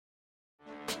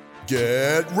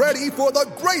Get ready for the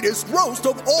greatest roast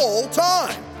of all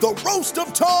time, the Roast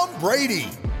of Tom Brady,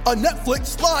 a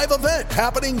Netflix live event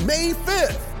happening May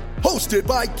 5th. Hosted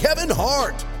by Kevin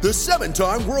Hart, the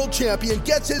 7-time world champion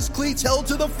gets his cleats held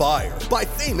to the fire by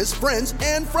famous friends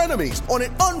and frenemies on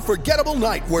an unforgettable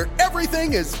night where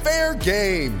everything is fair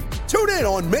game. Tune in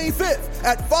on May 5th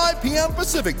at 5 p.m.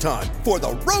 Pacific time for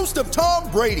the Roast of Tom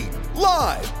Brady,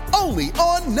 live only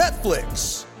on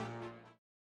Netflix.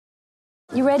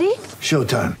 You ready?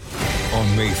 Showtime.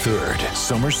 On May 3rd,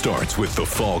 summer starts with The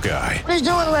Fall Guy. Let's do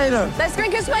it later. Let's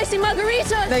drink a spicy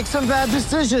margarita. Make some bad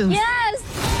decisions. Yes!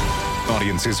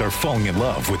 Audiences are falling in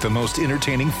love with the most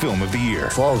entertaining film of the year.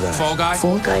 Fall Guy. Fall Guy?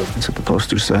 Fall guy. That's what the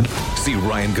poster said. See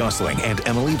Ryan Gosling and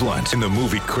Emily Blunt in the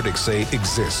movie critics say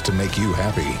exists to make you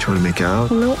happy. Trying to make it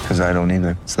out? Nope. Because I don't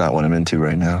either. It's not what I'm into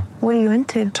right now. What are you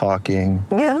into? Talking.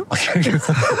 Yeah.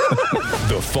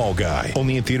 The Fall Guy.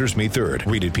 Only in theaters May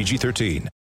 3rd. Rated PG-13.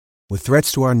 With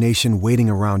threats to our nation waiting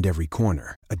around every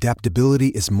corner, adaptability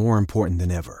is more important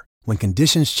than ever. When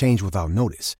conditions change without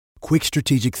notice, quick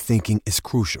strategic thinking is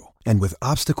crucial. And with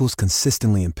obstacles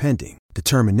consistently impending,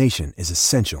 determination is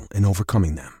essential in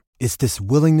overcoming them. It's this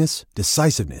willingness,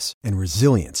 decisiveness, and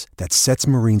resilience that sets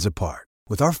Marines apart.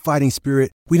 With our fighting spirit,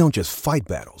 we don't just fight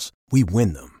battles, we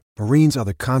win them. Marines are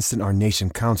the constant our nation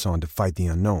counts on to fight the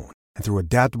unknown. And through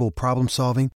adaptable problem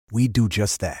solving, we do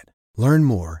just that. Learn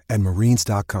more at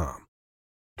marines.com.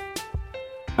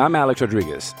 I'm Alex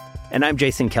Rodriguez. And I'm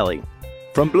Jason Kelly.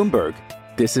 From Bloomberg,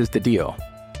 this is The Deal.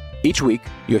 Each week,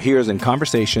 you'll hear us in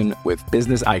conversation with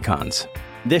business icons.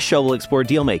 This show will explore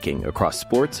deal-making across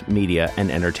sports, media, and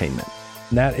entertainment.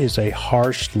 That is a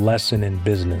harsh lesson in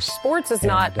business. Sports is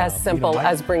not as simple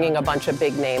as bringing a bunch of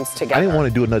big names together. I didn't want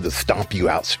to do another stomp you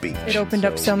out speech. It opened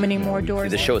up so many more doors.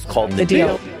 The show is called The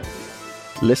Deal.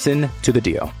 Listen to The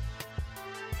Deal.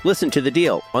 Listen to The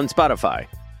Deal on Spotify.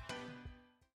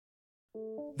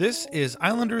 This is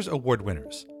Islanders Award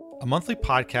Winners, a monthly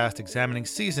podcast examining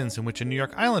seasons in which a New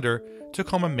York Islander took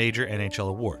home a major NHL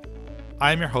award.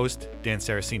 I am your host, Dan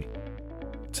Saraceni.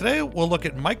 Today, we'll look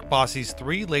at Mike Bossy's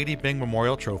 3 Lady Byng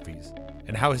Memorial Trophies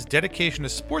and how his dedication to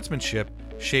sportsmanship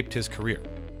shaped his career.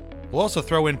 We'll also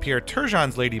throw in Pierre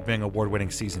Turgeon's Lady Byng award-winning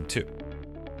season 2.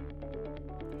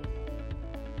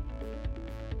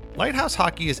 Lighthouse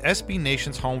Hockey is SB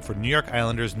Nation's home for New York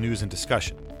Islanders news and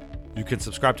discussion. You can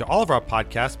subscribe to all of our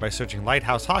podcasts by searching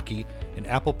Lighthouse Hockey in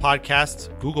Apple Podcasts,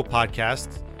 Google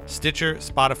Podcasts, Stitcher,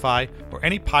 Spotify, or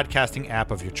any podcasting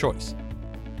app of your choice.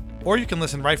 Or you can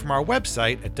listen right from our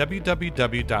website at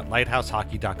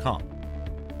www.lighthousehockey.com.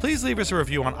 Please leave us a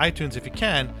review on iTunes if you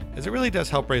can, as it really does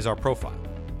help raise our profile.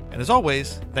 And as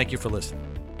always, thank you for listening.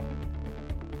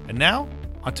 And now,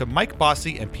 on to Mike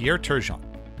Bossy and Pierre Turgeon.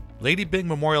 Lady Byng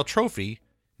Memorial Trophy,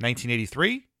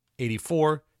 1983,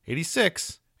 84,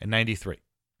 86, and 93.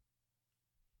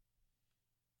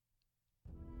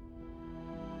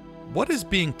 What is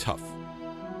being tough?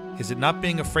 Is it not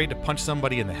being afraid to punch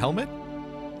somebody in the helmet?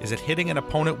 Is it hitting an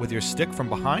opponent with your stick from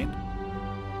behind?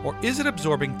 Or is it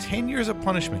absorbing 10 years of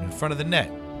punishment in front of the net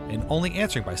and only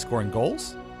answering by scoring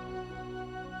goals?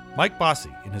 Mike Bossy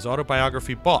in his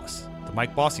autobiography Boss, The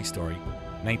Mike Bossy Story,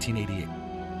 1988.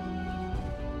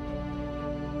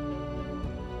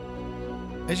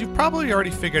 As you've probably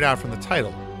already figured out from the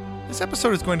title, this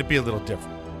episode is going to be a little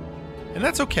different. And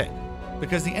that's okay,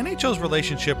 because the NHL's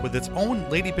relationship with its own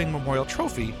Lady Byng Memorial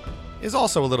Trophy is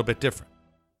also a little bit different.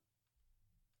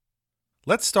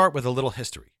 Let's start with a little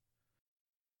history.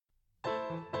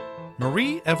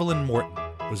 Marie Evelyn Morton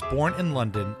was born in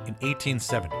London in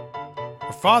 1870.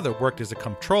 Her father worked as a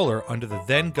comptroller under the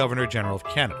then Governor General of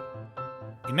Canada.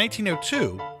 In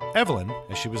 1902, Evelyn,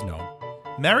 as she was known,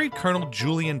 married Colonel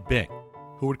Julian Byng,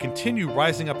 who would continue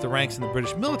rising up the ranks in the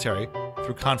British military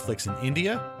through conflicts in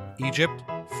India, Egypt,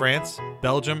 France,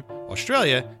 Belgium,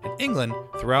 Australia, and England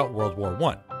throughout World War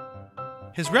I.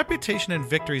 His reputation and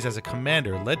victories as a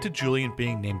commander led to Julian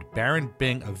being named Baron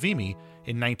Byng of Vimy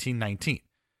in 1919,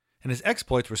 and his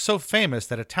exploits were so famous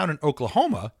that a town in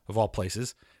Oklahoma, of all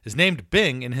places, is named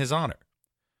Byng in his honor.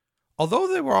 Although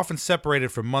they were often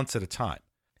separated for months at a time,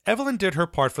 Evelyn did her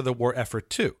part for the war effort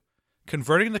too,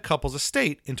 converting the couple's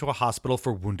estate into a hospital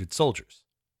for wounded soldiers.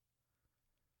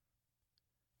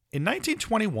 In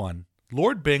 1921,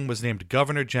 Lord Byng was named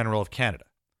Governor General of Canada.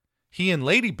 He and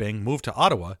Lady Byng moved to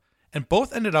Ottawa, and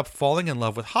both ended up falling in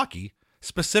love with hockey,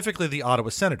 specifically the Ottawa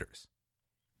Senators.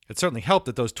 It certainly helped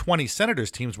that those 20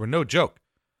 Senators teams were no joke.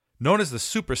 Known as the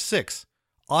Super Six,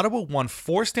 Ottawa won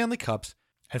 4 Stanley Cups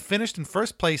and finished in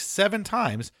first place 7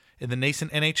 times in the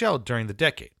nascent NHL during the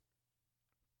decade.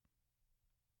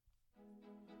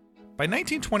 By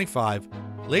 1925,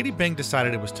 Lady Byng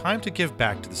decided it was time to give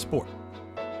back to the sport.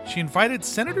 She invited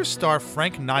Senator star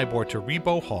Frank Nybor to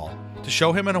Rebo Hall to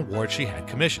show him an award she had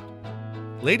commissioned.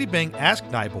 Lady Byng asked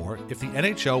Nybor if the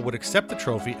NHL would accept the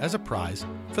trophy as a prize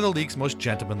for the league's most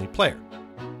gentlemanly player.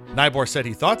 Nybor said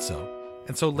he thought so,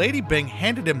 and so Lady Byng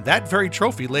handed him that very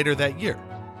trophy later that year,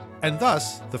 and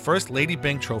thus the first Lady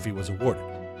Byng trophy was awarded.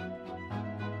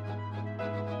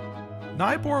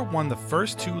 Nybor won the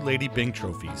first 2 Lady Byng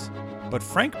trophies, but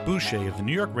Frank Boucher of the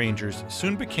New York Rangers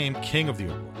soon became king of the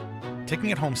award, taking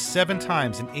it home 7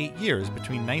 times in 8 years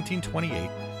between 1928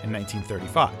 and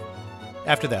 1935.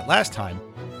 After that last time,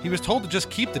 he was told to just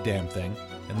keep the damn thing,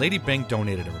 and Lady Byng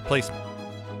donated a replacement.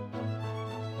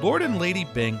 Lord and Lady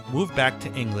Byng moved back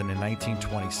to England in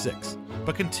 1926,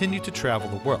 but continued to travel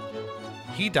the world.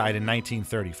 He died in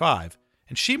 1935,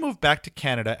 and she moved back to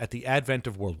Canada at the advent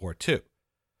of World War II.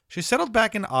 She settled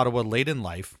back in Ottawa late in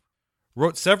life,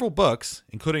 wrote several books,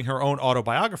 including her own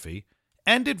autobiography,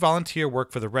 and did volunteer work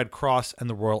for the Red Cross and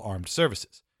the Royal Armed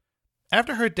Services.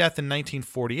 After her death in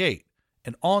 1948,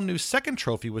 an all-new second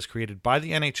trophy was created by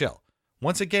the NHL,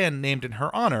 once again named in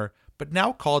her honor, but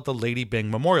now called the Lady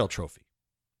Byng Memorial Trophy.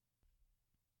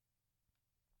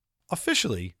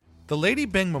 Officially, the Lady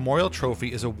Byng Memorial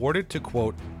Trophy is awarded to,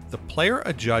 quote, the player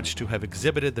adjudged to have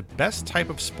exhibited the best type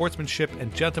of sportsmanship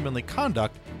and gentlemanly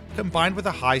conduct combined with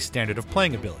a high standard of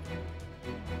playing ability.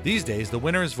 These days, the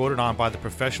winner is voted on by the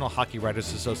Professional Hockey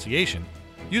Writers Association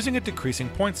using a decreasing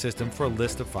point system for a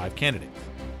list of 5 candidates.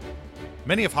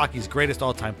 Many of hockey's greatest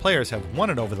all-time players have won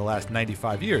it over the last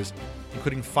 95 years,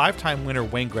 including 5-time winner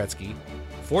Wayne Gretzky,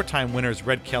 4-time winners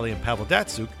Red Kelly and Pavel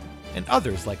Datsyuk, and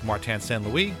others like Martin St.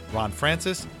 Louis, Ron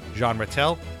Francis, Jean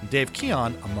Rattel, and Dave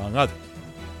Keon, among others.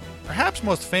 Perhaps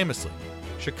most famously,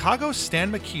 Chicago's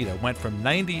Stan Mikita went from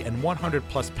 90 and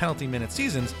 100-plus penalty minute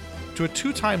seasons to a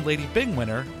 2-time Lady Byng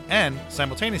winner and,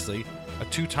 simultaneously, a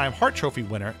 2-time Hart Trophy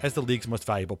winner as the league's most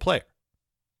valuable player.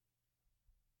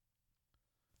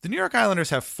 The New York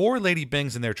Islanders have 4 Lady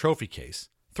Byngs in their trophy case,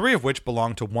 3 of which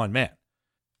belong to one man.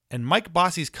 And Mike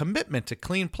Bossy's commitment to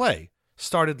clean play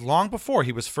started long before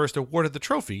he was first awarded the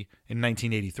trophy in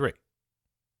 1983.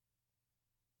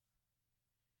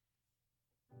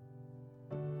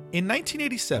 In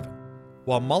 1987,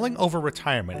 while mulling over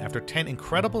retirement after 10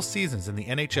 incredible seasons in the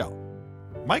NHL,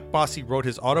 Mike Bossy wrote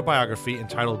his autobiography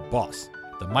entitled Boss,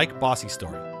 The Mike Bossy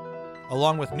Story,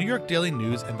 along with New York Daily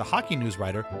News and The Hockey News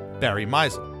writer Barry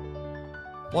Meisel.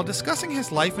 While discussing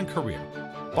his life and career,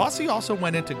 Bossy also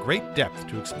went into great depth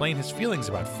to explain his feelings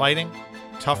about fighting,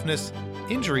 toughness,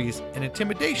 injuries, and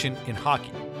intimidation in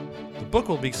hockey. The book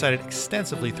will be cited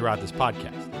extensively throughout this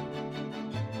podcast.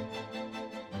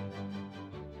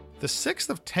 The 6th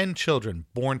of 10 children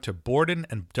born to Borden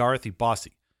and Dorothy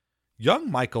Bossy, young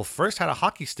Michael first had a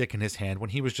hockey stick in his hand when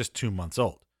he was just 2 months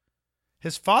old.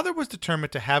 His father was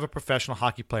determined to have a professional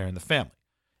hockey player in the family,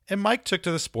 and Mike took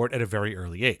to the sport at a very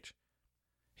early age.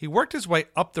 He worked his way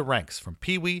up the ranks from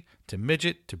peewee to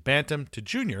midget to bantam to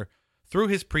junior through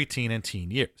his preteen and teen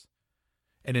years.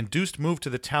 An induced move to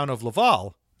the town of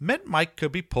Laval meant Mike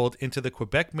could be pulled into the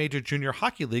Quebec Major Junior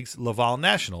Hockey League's Laval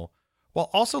National while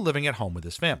also living at home with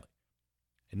his family.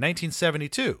 In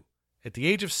 1972, at the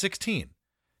age of 16,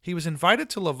 he was invited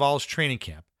to Laval's training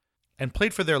camp and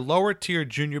played for their lower-tier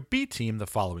Junior B team the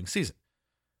following season.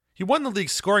 He won the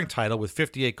league's scoring title with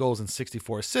 58 goals and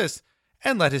 64 assists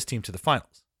and led his team to the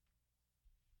finals.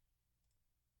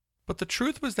 But the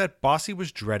truth was that Bossy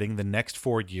was dreading the next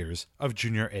 4 years of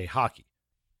Junior A hockey.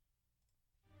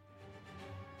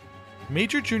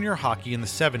 Major junior hockey in the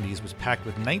 70s was packed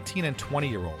with 19 and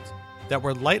 20-year-olds that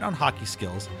were light on hockey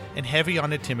skills and heavy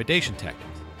on intimidation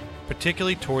tactics,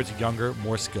 particularly towards younger,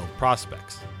 more skilled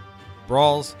prospects.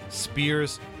 Brawls,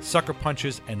 spears, sucker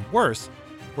punches, and worse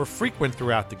were frequent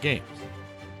throughout the games.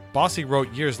 Bossy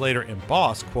wrote years later in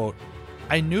Boss, quote,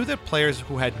 I knew that players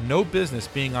who had no business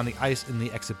being on the ice in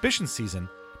the exhibition season,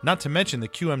 not to mention the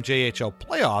QMJHL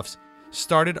playoffs,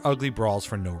 started ugly brawls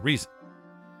for no reason.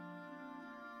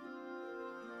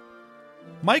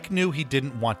 Mike knew he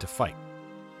didn't want to fight.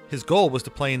 His goal was to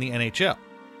play in the NHL.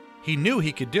 He knew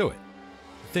he could do it.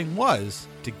 The thing was,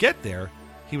 to get there,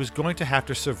 he was going to have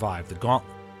to survive the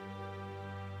gauntlet.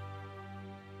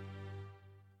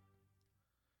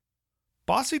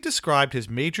 Bossy described his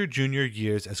major junior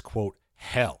years as, quote,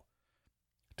 hell.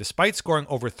 Despite scoring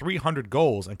over 300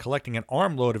 goals and collecting an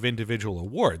armload of individual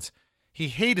awards, he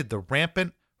hated the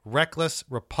rampant, reckless,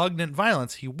 repugnant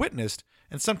violence he witnessed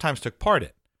and sometimes took part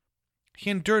in. He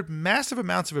endured massive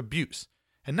amounts of abuse,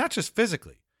 and not just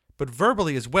physically, but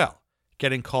verbally as well,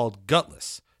 getting called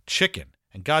gutless, chicken,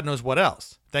 and God knows what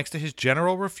else, thanks to his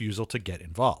general refusal to get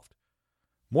involved.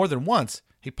 More than once,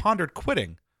 he pondered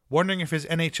quitting, wondering if his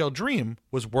NHL dream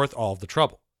was worth all of the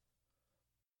trouble.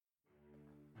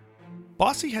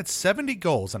 Bossy had 70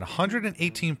 goals and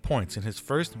 118 points in his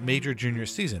first major junior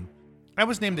season and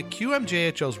was named the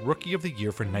QMJHL's Rookie of the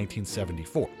Year for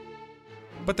 1974.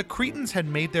 But the Cretans had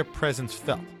made their presence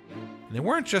felt, and they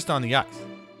weren't just on the ice.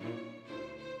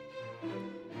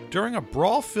 During a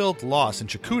brawl-filled loss in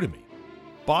Chicoutimi,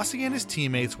 Bossy and his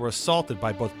teammates were assaulted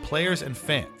by both players and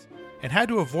fans and had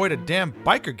to avoid a damn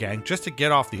biker gang just to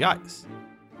get off the ice.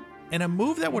 In a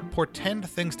move that would portend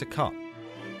things to come,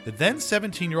 the then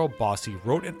 17-year-old Bossy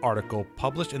wrote an article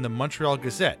published in the Montreal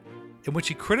Gazette in which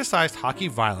he criticized hockey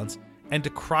violence and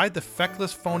decried the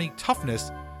feckless, phony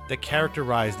toughness that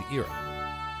characterized the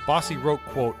era. Bossy wrote,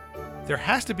 quote, "There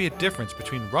has to be a difference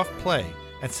between rough play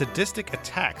and sadistic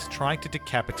attacks trying to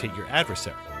decapitate your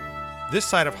adversary. This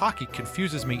side of hockey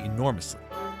confuses me enormously."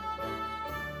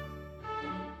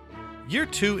 Year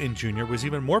 2 in junior was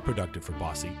even more productive for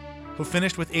Bossy, who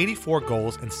finished with 84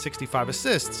 goals and 65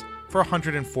 assists for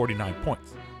 149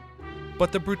 points.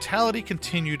 But the brutality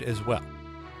continued as well.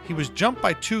 He was jumped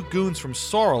by 2 goons from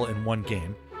Sorel in one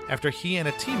game after he and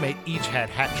a teammate each had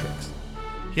hat tricks.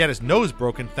 He had his nose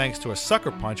broken thanks to a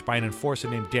sucker punch by an enforcer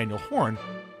named Daniel Horn,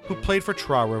 who played for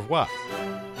Trois-Rivières,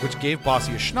 which gave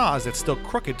Bossy a schnoz that's still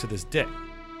crooked to this day.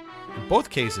 In both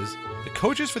cases, the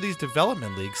coaches for these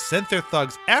development leagues sent their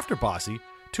thugs after Bossy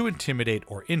to intimidate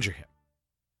or injure him.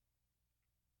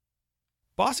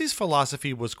 Bossy's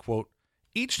philosophy was, quote,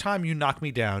 "Each time you knock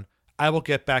me down, I will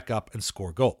get back up and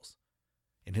score goals."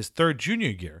 In his third junior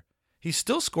year, he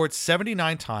still scored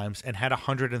 79 times and had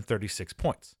 136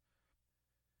 points.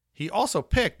 He also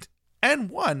picked and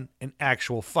won an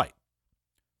actual fight.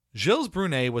 Gilles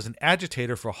Brunet was an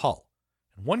agitator for Hull.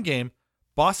 In one game,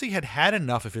 Bossy had had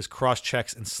enough of his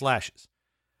cross-checks and slashes.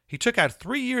 He took out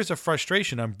 3 years of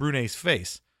frustration on Brunet's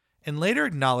face and later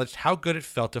acknowledged how good it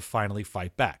felt to finally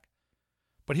fight back.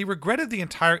 But he regretted the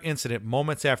entire incident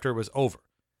moments after it was over,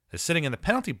 as sitting in the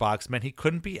penalty box meant he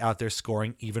couldn't be out there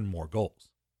scoring even more goals.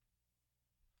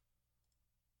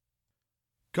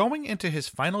 Going into his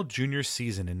final junior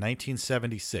season in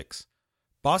 1976,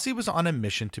 Bossy was on a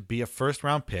mission to be a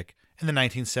first-round pick in the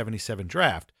 1977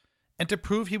 draft and to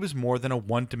prove he was more than a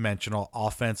one-dimensional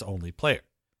offense-only player.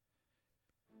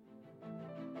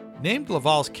 Named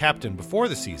Laval's captain before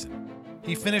the season,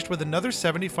 he finished with another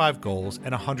 75 goals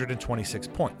and 126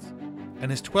 points,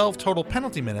 and his 12 total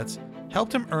penalty minutes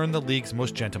helped him earn the league's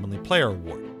Most Gentlemanly Player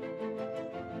award.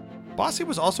 Bossy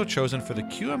was also chosen for the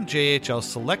QMJHL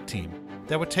select team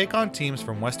that would take on teams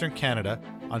from Western Canada,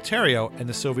 Ontario, and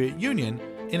the Soviet Union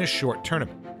in a short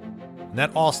tournament. In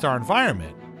that all-star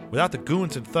environment, without the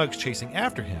goons and thugs chasing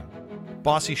after him,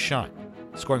 Bossy shined,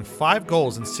 scoring 5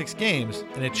 goals in 6 games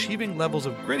and achieving levels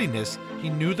of grittiness he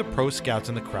knew the pro scouts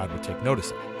in the crowd would take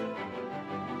notice of.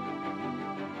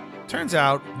 Turns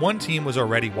out, one team was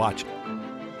already watching.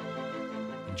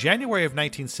 In January of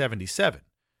 1977,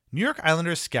 New York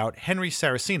Islanders scout Henry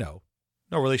Saracino,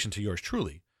 no relation to yours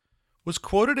truly, was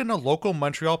quoted in a local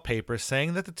Montreal paper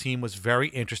saying that the team was very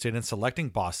interested in selecting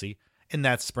Bossy in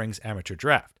that spring's amateur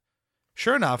draft.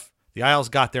 Sure enough, the Isles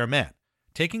got their man,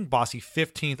 taking Bossy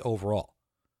 15th overall.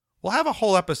 We'll have a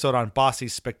whole episode on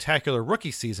Bossy's spectacular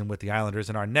rookie season with the Islanders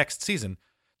in our next season,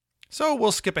 so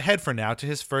we'll skip ahead for now to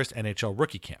his first NHL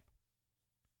rookie camp.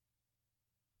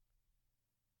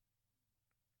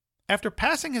 After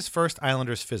passing his first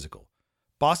Islanders physical,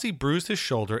 Bossy bruised his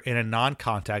shoulder in a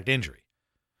non-contact injury.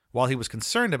 While he was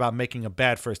concerned about making a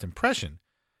bad first impression,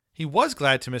 he was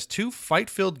glad to miss 2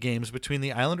 fight-filled games between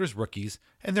the Islanders rookies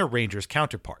and their Rangers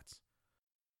counterparts.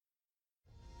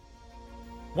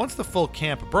 Once the full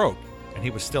camp broke, and he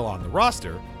was still on the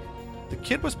roster, the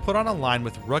kid was put on a line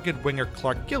with rugged winger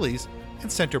Clark Gillies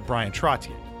and center Brian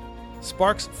Trottier.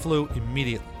 Sparks flew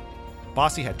immediately.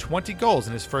 Bossy had 20 goals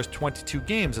in his first 22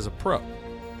 games as a pro.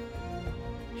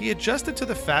 He adjusted to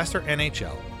the faster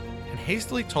NHL and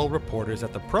hastily told reporters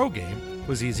that the pro game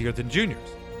was easier than juniors.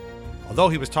 Although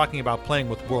he was talking about playing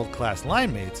with world-class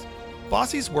line mates,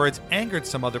 Bossy's words angered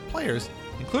some other players,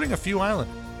 including a few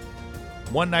Islanders.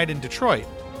 One night in Detroit,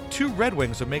 2 Red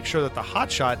Wings would make sure that the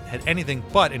hotshot had anything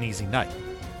but an easy night.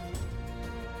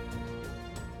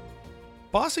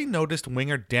 Bossy noticed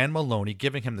winger Dan Maloney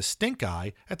giving him the stink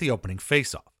eye at the opening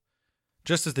faceoff.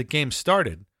 Just as the game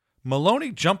started,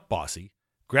 Maloney jumped Bossy,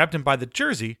 grabbed him by the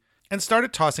jersey, and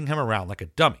started tossing him around like a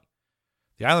dummy.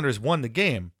 The Islanders won the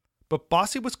game, but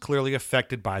Bossy was clearly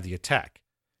affected by the attack.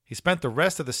 He spent the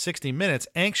rest of the 60 minutes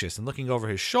anxious and looking over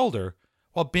his shoulder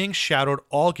while being shadowed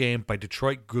all game by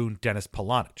Detroit goon Dennis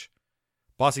Polonich.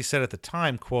 Bossy said at the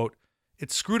time, quote,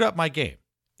 "It screwed up my game.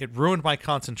 It ruined my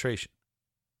concentration."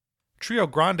 Trio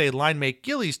Grande line mate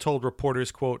Gillies told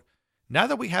reporters, quote, "Now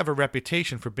that we have a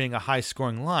reputation for being a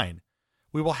high-scoring line,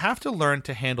 we will have to learn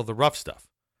to handle the rough stuff.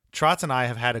 Trotz and I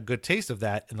have had a good taste of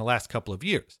that in the last couple of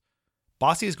years.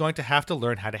 Bossy is going to have to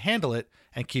learn how to handle it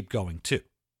and keep going too."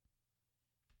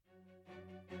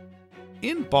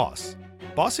 In Boss,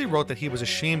 Bossy wrote that he was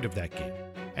ashamed of that game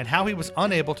and how he was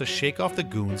unable to shake off the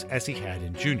goons as he had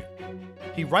in junior.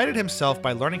 He righted himself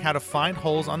by learning how to find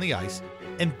holes on the ice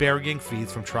and burying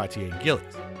feeds from Trottier and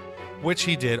Gillies, which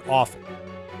he did often.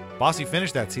 Bossy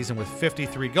finished that season with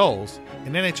 53 goals,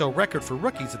 an NHL record for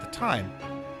rookies at the time,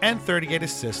 and 38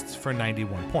 assists for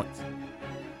 91 points.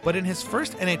 But in his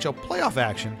first NHL playoff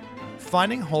action,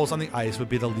 finding holes on the ice would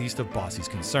be the least of Bossy's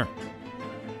concerns.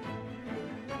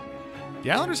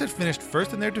 The Islanders had finished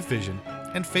first in their division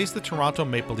and faced the Toronto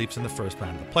Maple Leafs in the first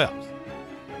round of the playoffs.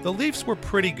 The Leafs were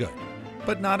pretty good,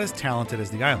 but not as talented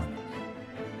as the Islanders.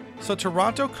 So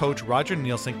Toronto coach Roger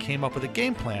Neilson came up with a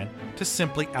game plan to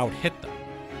simply out-hit them.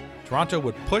 Toronto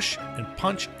would push and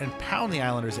punch and pound the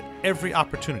Islanders at every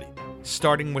opportunity,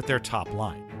 starting with their top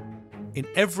line. In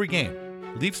every game,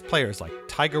 Leafs players like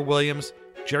Tiger Williams,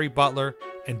 Jerry Butler,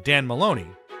 and Dan Maloney,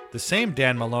 the same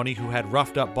Dan Maloney who had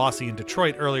roughed up Bossy in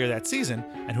Detroit earlier that season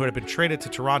and who had been traded to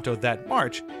Toronto that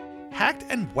March, hacked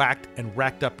and whacked and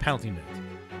racked up penalty minutes,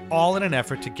 all in an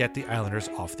effort to get the Islanders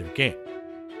off their game.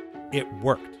 It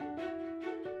worked.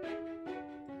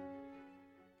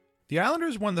 The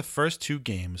Islanders won the first two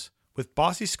games, with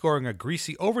Bossy scoring a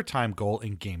greasy overtime goal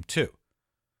in Game 2.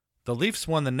 The Leafs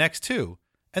won the next two,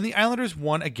 and the Islanders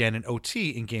won again in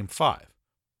OT in Game 5.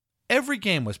 Every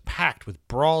game was packed with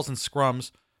brawls and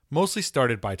scrums, mostly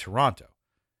started by Toronto.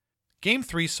 Game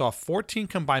 3 saw 14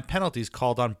 combined penalties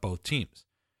called on both teams.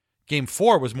 Game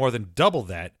 4 was more than double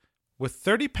that, with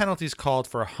 30 penalties called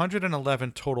for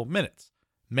 111 total minutes,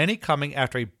 many coming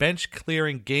after a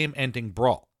bench-clearing, game-ending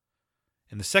brawl.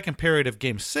 In the second period of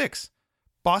Game 6,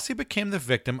 Bossy became the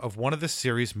victim of one of the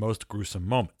series' most gruesome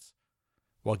moments.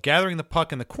 While gathering the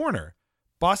puck in the corner,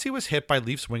 Bossy was hit by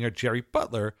Leafs winger Jerry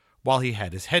Butler while he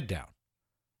had his head down.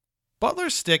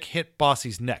 Butler's stick hit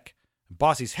Bossy's neck, and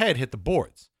Bossy's head hit the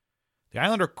boards. The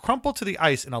Islander crumpled to the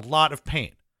ice in a lot of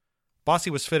pain. Bossy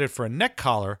was fitted for a neck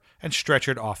collar and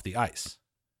stretchered off the ice.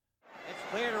 It's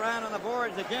cleared around on the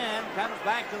boards again, comes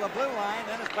back to the blue line,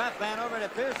 then it's buffed down over to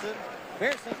Pearson.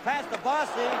 Pearson's past the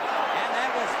Bossy, and that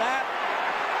will stop.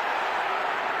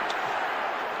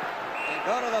 They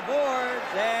go to the boards,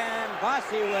 and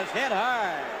Bossy was hit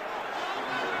hard.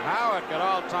 Howitt got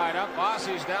all tied up.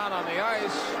 Bossy's down on the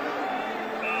ice.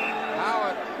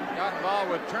 Howitt got involved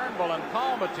with Turnbull and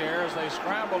Palmateer as they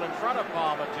scrambled in front of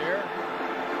Palmateer.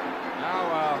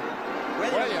 Now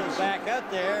Williams is back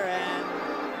up there, and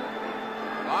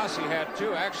Bossy had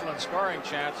two excellent scoring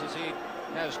chances. He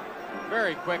has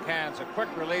very quick hands, a quick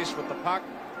release with the puck.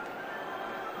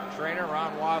 Trainer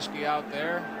Ron Waske out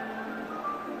there.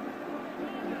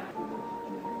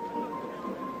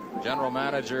 General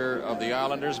manager of the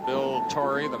Islanders, Bill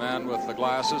Torrey, the man with the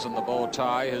glasses and the bow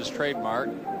tie, his trademark.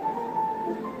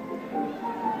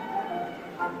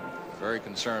 Very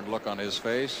concerned look on his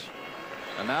face.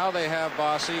 And now they have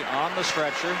Bossy on the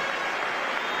stretcher.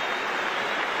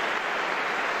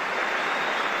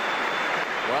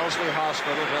 Wellesley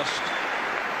Hospital just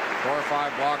 4 or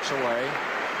 5 blocks away.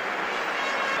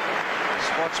 A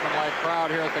sportsmanlike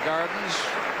crowd here at the Gardens.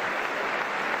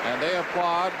 And they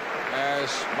applaud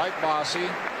as Mike Bossy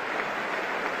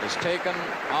is taken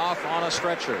off on a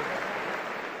stretcher.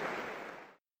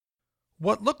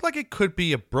 What looked like it could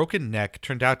be a broken neck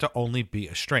turned out to only be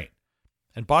a strain,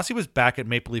 and Bossy was back at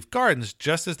Maple Leaf Gardens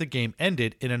just as the game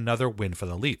ended in another win for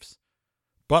the Leafs.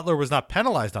 Butler was not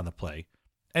penalized on the play,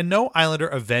 and no Islander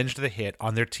avenged the hit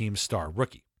on their team's star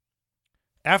rookie.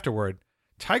 Afterward,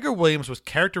 Tiger Williams was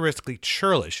characteristically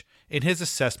churlish in his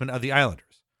assessment of the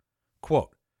Islanders.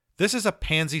 Quote, "This is a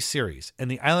pansy series, and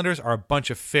the Islanders are a bunch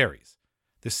of fairies.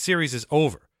 This series is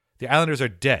over. The Islanders are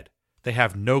dead. They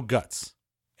have no guts."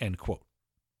 End quote.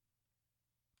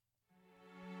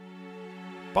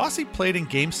 Bossy played in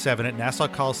Game 7 at Nassau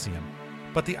Coliseum,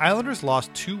 but the Islanders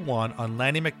lost 2-1 on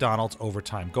Lanny McDonald's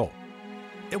overtime goal.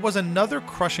 It was another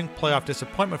crushing playoff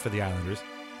disappointment for the Islanders,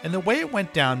 and the way it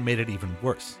went down made it even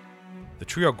worse. The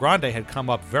Trio Grande had come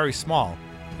up very small,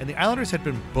 and the Islanders had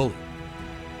been bullied.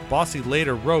 Bossy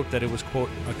later wrote that it was, quote,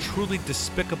 "a truly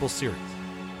despicable series,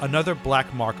 another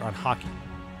black mark on hockey.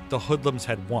 The hoodlums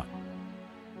had won."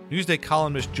 Newsday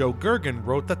columnist Joe Gergen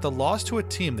wrote that the loss to a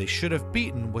team they should have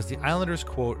beaten was the Islanders',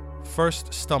 quote,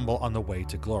 "first stumble on the way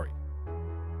to glory."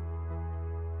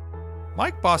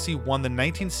 Mike Bossy won the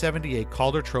 1978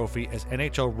 Calder Trophy as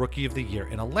NHL Rookie of the Year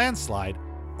in a landslide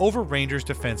over Rangers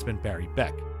defenseman Barry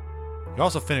Beck. He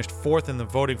also finished 4th in the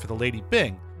voting for the Lady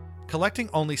Byng, collecting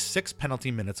only 6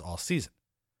 penalty minutes all season.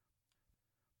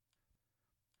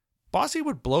 Bossy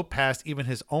would blow past even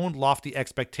his own lofty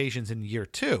expectations in year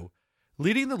 2,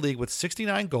 leading the league with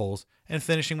 69 goals and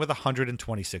finishing with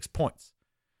 126 points.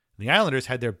 The Islanders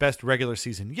had their best regular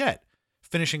season yet,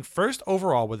 finishing first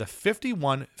overall with a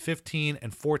 51, 15,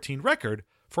 and 14 record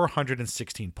for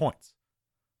 116 points.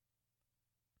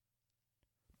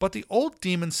 But the old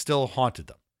demons still haunted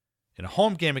them. In a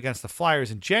home game against the Flyers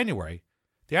in January,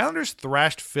 the Islanders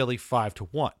thrashed Philly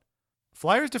 5-1.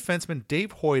 Flyers defenseman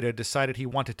Dave Hoyda decided he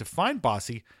wanted to find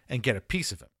Bossy and get a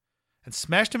piece of him, and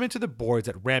smashed him into the boards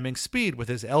at ramming speed with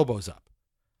his elbows up.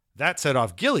 That set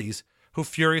off Gillies, who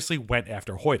furiously went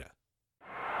after Hoyda.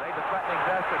 Made the threatening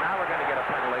gesture, now we're going to get a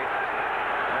penalty.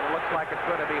 And it looks like it's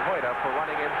going to be Hoyda for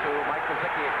running into Mike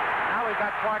Kosicki. Now we've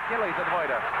got Clark Gillies and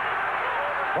Hoyda.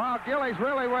 Well, Gillies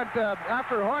really went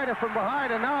after Hoyda from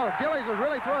behind, and now Gillies is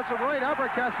really throwing some right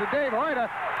uppercuts to Dave Hoyda.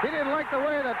 He didn't like the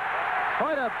way that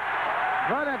Hoyda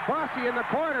run at Bossy in the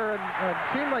corner, and it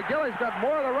seemed like Gillies got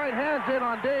more of the right hands in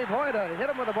on Dave Hoyda. He hit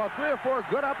him with about 3 or 4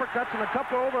 good uppercuts and a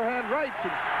couple of overhand rights.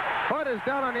 And Hoyda's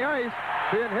down on the ice,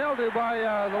 being held to by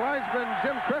the linesman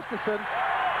Jim Christensen.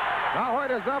 Now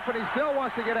Hoyda's up, and he still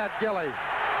wants to get at Gillies.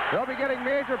 They'll be getting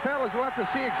major penalties. We'll have to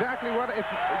see exactly what if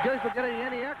Gillies will get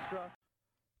any extra.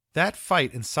 That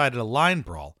fight incited a line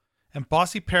brawl, and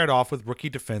Bossy paired off with rookie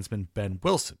defenseman Ben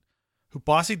Wilson, who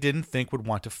Bossy didn't think would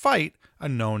want to fight a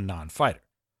known non-fighter.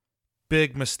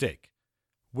 Big mistake.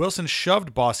 Wilson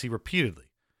shoved Bossy repeatedly,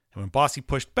 and when Bossy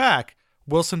pushed back,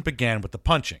 Wilson began with the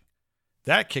punching.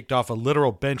 That kicked off a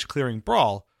literal bench-clearing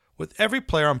brawl, with every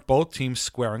player on both teams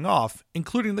squaring off,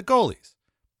 including the goalies.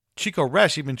 Chico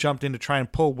Resch even jumped in to try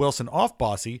and pull Wilson off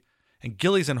Bossy, and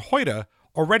Gillies and Hoyda,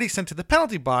 already sent to the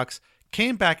penalty box,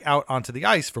 came back out onto the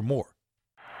ice for more.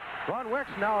 Ron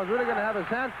Wicks now is really going to have his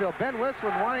hands filled. Ben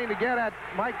Wilson wanting to get at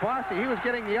Mike Bossy. He was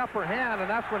getting the upper hand, and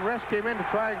that's when Resch came in to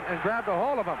try and grab a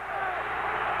hold of him.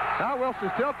 Now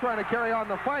Wilson's still trying to carry on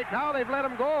the fight. Now they've let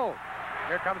him go.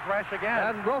 Here comes Resch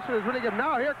again. And Wilson is really good.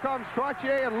 Now here comes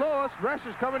Trottier and Lewis. Resch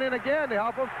is coming in again to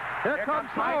help him. Here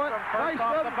comes Howard.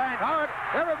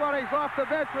 Everybody's off the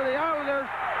bench for the Islanders.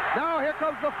 Now here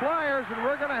comes the Flyers, and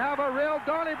we're going to have a real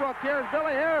Donnybrook here as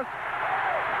Billy Harris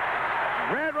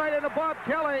ran right into Bob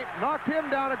Kelly, knocked him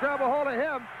down to grab a hold of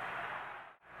him.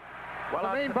 Well,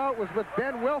 the main bout was with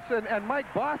Ben Wilson and Mike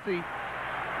Bossy.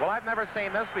 Well, I've never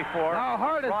seen this before. Now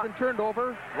Hart has been turned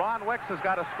over. Ron Wicks has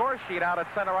got a score sheet out at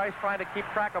center ice trying to keep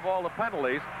track of all the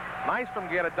penalties.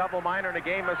 Nystrom get a double minor in a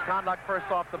game misconduct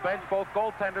first off the bench. Both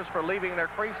goaltenders for leaving their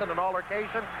crease in an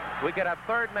altercation. We could have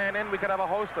third man in. We could have a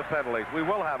host of penalties. We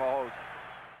will have a host.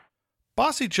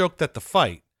 Bossy joked that the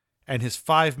fight, and his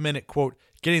 5-minute, quote,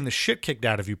 getting the shit kicked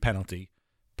out of you penalty,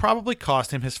 probably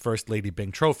cost him his first Lady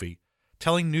Byng trophy,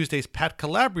 telling Newsday's Pat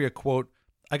Calabria, quote,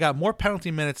 I got more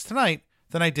penalty minutes tonight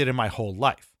than I did in my whole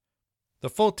life. The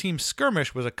full team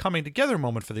skirmish was a coming together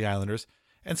moment for the Islanders,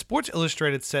 and Sports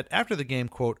Illustrated said after the game,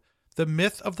 quote, the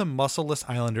myth of the muscleless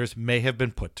Islanders may have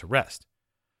been put to rest.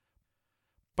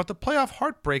 But the playoff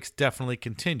heartbreaks definitely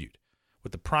continued,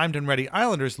 with the primed and ready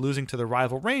Islanders losing to the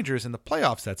rival Rangers in the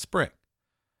playoffs that spring.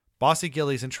 Bossy,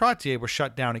 Gillies, and Trottier were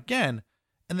shut down again,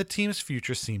 and the team's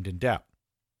future seemed in doubt.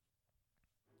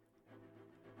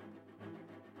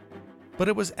 But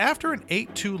it was after an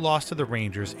 8-2 loss to the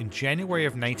Rangers in January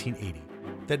of 1980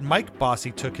 that Mike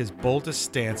Bossy took his boldest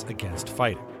stance against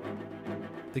fighting.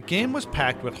 The game was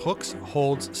packed with hooks,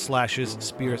 holds, slashes,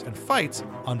 spears, and fights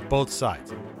on both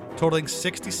sides, totaling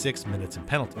 66 minutes in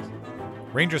penalties.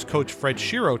 Rangers coach Fred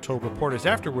Shero told reporters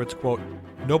afterwards, quote,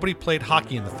 nobody played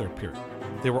hockey in the third period.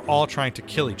 They were all trying to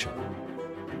kill each other.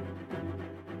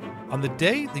 On the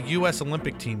day the U.S.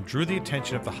 Olympic team drew the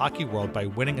attention of the hockey world by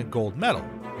winning a gold medal,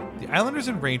 the Islanders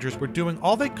and Rangers were doing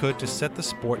all they could to set the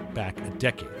sport back a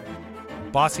decade.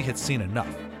 Bossy had seen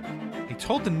enough. He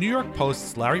told the New York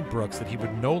Post's Larry Brooks that he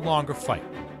would no longer fight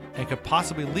and could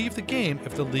possibly leave the game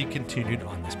if the league continued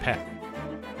on this path.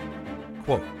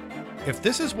 Quote, if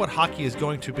this is what hockey is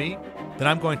going to be, then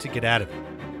I'm going to get out of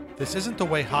it. This isn't the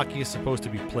way hockey is supposed to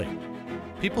be played.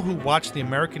 People who watch the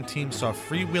American team saw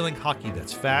freewheeling hockey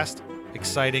that's fast,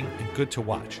 exciting, and good to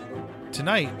watch.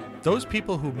 Tonight, those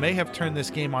people who may have turned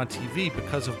this game on TV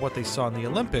because of what they saw in the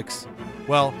Olympics,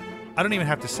 well, I don't even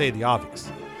have to say the obvious.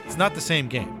 It's not the same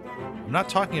game. I'm not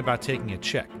talking about taking a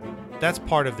check. That's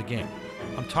part of the game.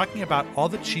 I'm talking about all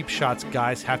the cheap shots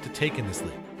guys have to take in this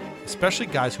league, especially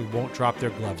guys who won't drop their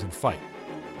gloves and fight.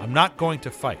 I'm not going to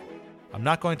fight. I'm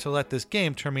not going to let this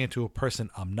game turn me into a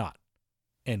person I'm not.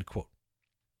 End quote.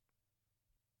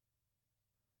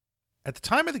 At the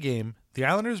time of the game, the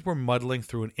Islanders were muddling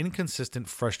through an inconsistent,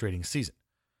 frustrating season.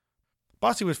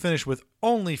 Bossy would finish with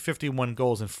only 51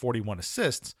 goals and 41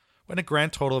 assists, and a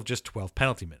grand total of just 12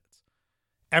 penalty minutes.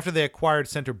 After they acquired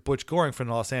center Butch Goring from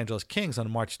the Los Angeles Kings on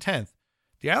March 10th,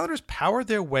 the Islanders powered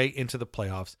their way into the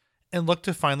playoffs and looked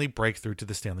to finally break through to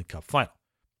the Stanley Cup final.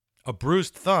 A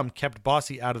bruised thumb kept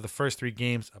Bossy out of the first 3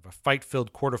 games of a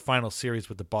fight-filled quarterfinal series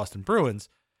with the Boston Bruins,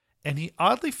 and he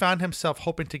oddly found himself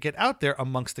hoping to get out there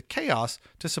amongst the chaos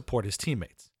to support his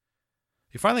teammates.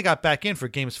 He finally got back in for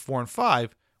games 4 and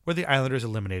 5, where the Islanders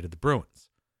eliminated the Bruins.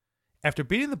 After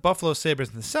beating the Buffalo Sabres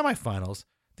in the semifinals,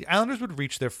 the Islanders would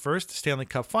reach their first Stanley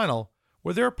Cup final,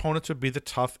 where their opponents would be the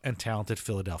tough and talented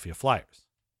Philadelphia Flyers.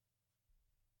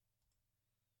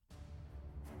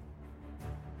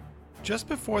 Just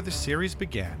before the series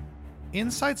began,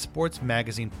 Inside Sports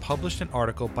magazine published an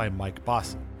article by Mike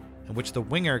Bossy, in which the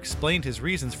winger explained his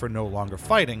reasons for no longer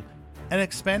fighting and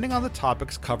expanding on the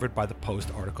topics covered by the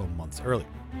Post article months earlier.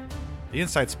 The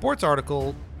Inside Sports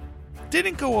article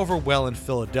didn't go over well in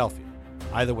Philadelphia,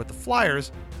 either with the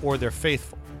Flyers or their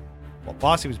faithful. While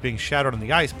Bossy was being shadowed on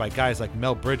the ice by guys like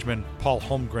Mel Bridgman, Paul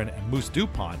Holmgren, and Moose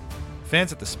Dupont,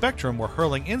 fans at the Spectrum were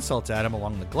hurling insults at him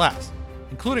along the glass,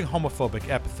 including homophobic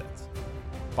epithets.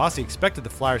 Bossy expected the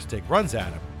Flyers to take runs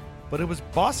at him, but it was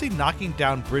Bossy knocking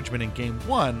down Bridgman in Game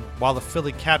 1 while the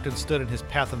Philly captain stood in his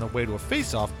path on the way to a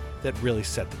faceoff that really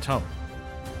set the tone.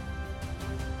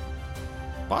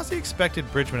 Bossy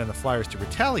expected Bridgman and the Flyers to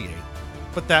retaliate,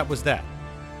 but that was that.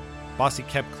 Bossy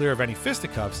kept clear of any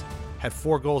fisticuffs, had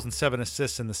 4 goals and 7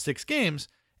 assists in the 6 games,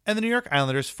 and the New York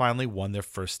Islanders finally won their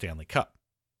first Stanley Cup.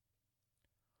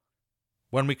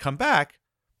 When we come back,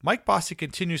 Mike Bossy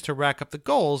continues to rack up the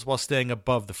goals while staying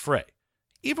above the fray,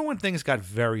 even when things got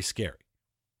very scary.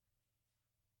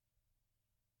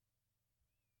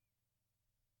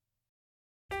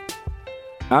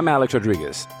 I'm Alex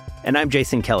Rodriguez. And I'm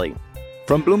Jason Kelly.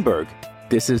 From Bloomberg,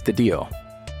 this is The Deal.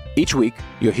 Each week,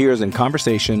 you'll hear us in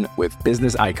conversation with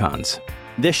business icons.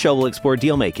 This show will explore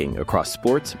deal-making across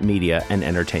sports, media, and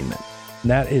entertainment.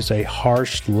 And that is a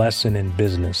harsh lesson in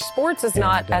business. Sports is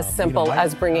not as simple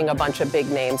as bringing a bunch of big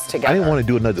names together. I didn't want to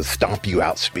do another stomp you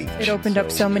out speech. It opened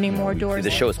up so many more doors.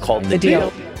 The show is called The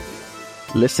Deal.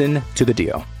 Listen to The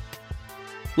Deal.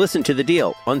 Listen to The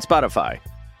Deal on Spotify.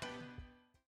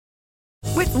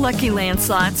 With Lucky Land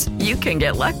Slots, you can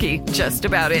get lucky just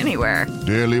about anywhere.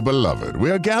 Dearly beloved, we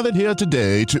are gathered here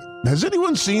today to... Has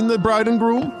anyone seen the bride and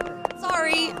groom?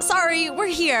 Sorry, we're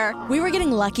here. We were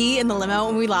getting lucky in the limo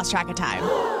and we lost track of time.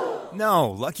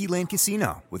 No, Lucky Land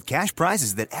Casino, with cash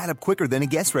prizes that add up quicker than a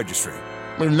guest registry.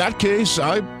 In that case,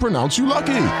 I pronounce you lucky.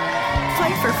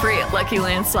 Play for free at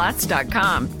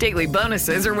LuckyLandSlots.com. Daily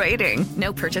bonuses are waiting.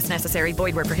 No purchase necessary.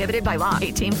 Void where prohibited by law.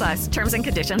 18+. Terms and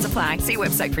conditions apply. See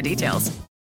website for details.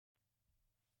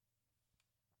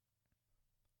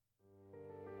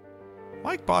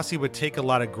 Mike Bossy would take a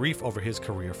lot of grief over his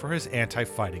career for his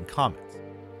anti-fighting comments,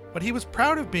 but he was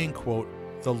proud of being, quote,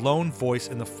 the lone voice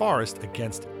in the forest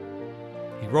against it.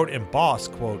 He wrote in Boss,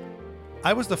 quote,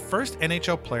 I was the first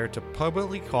NHL player to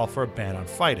publicly call for a ban on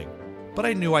fighting, but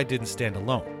I knew I didn't stand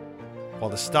alone.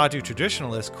 While the Stadu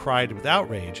traditionalists cried with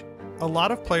outrage, a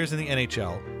lot of players in the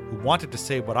NHL who wanted to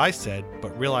say what I said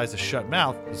but realized a shut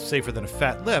mouth was safer than a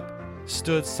fat lip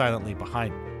stood silently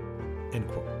behind me, end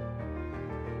quote.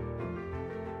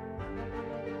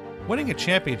 Winning a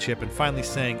championship and finally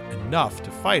saying enough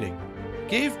to fighting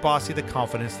gave Bossy the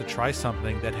confidence to try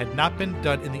something that had not been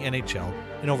done in the NHL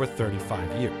in over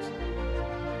 35 years.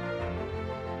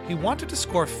 He wanted to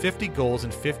score 50 goals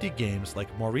in 50 games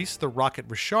like Maurice the Rocket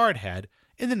Richard had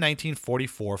in the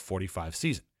 1944-45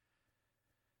 season.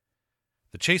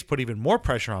 The chase put even more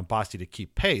pressure on Bossy to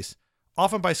keep pace,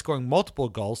 often by scoring multiple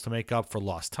goals to make up for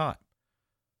lost time.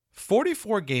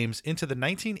 44 games into the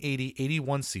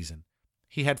 1980-81 season,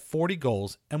 he had 40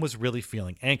 goals and was really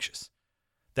feeling anxious.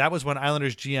 That was when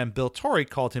Islanders GM Bill Torrey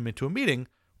called him into a meeting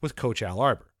with Coach Al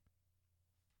Arbour.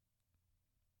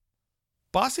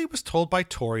 Bossy was told by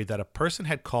Torrey that a person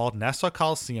had called Nassau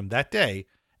Coliseum that day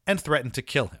and threatened to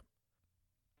kill him.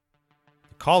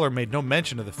 The caller made no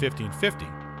mention of the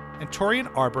 50-50, and Torrey and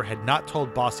Arbour had not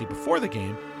told Bossy before the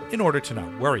game in order to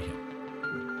not worry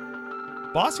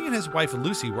him. Bossy and his wife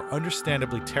Lucy were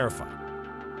understandably terrified.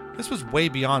 This was way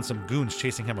beyond some goons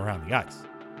chasing him around the ice.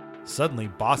 Suddenly,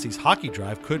 Bossy's hockey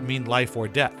drive could mean life or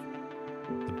death.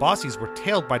 The Bossys were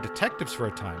tailed by detectives for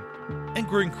a time and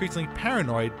grew increasingly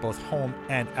paranoid both home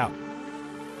and out.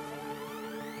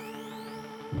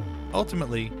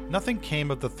 Ultimately, nothing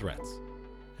came of the threats,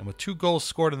 and with 2 goals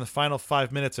scored in the final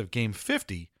 5 minutes of Game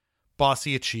 50,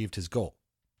 Bossy achieved his goal.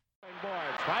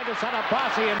 Trying to set up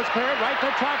Bossy, and it's cleared right to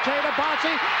Trottier to Bossy.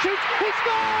 Shoots, he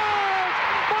scores!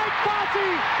 Mike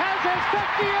Bossy has his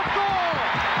 50th goal!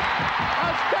 A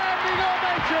standing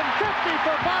ovation, 50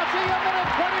 for Bossy, a minute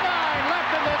 29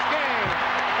 left in this game.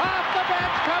 Off the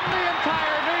bench come the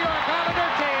entire New York Islander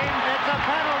team. It's a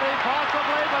penalty,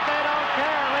 possibly, but they don't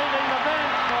care, leaving the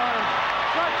bench for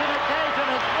such an occasion.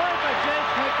 It's worth it,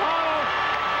 Jace McConnell.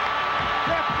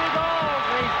 50 goals,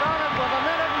 he's done it with a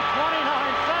minute and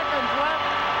 29 seconds left.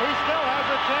 He still has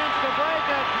a chance to break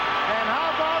it. And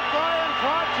how about Bryan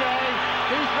Trottier?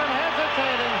 He's been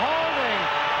hesitating, holding,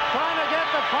 trying to get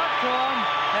the puck to him,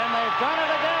 and they've done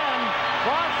it again.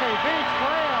 Bossy beats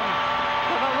Graham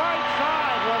to the right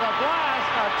side with a blast,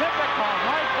 a typical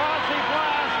Mike Bossy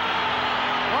blast,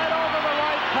 right over the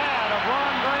right pad of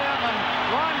Ron Graham, and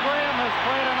Ron Graham has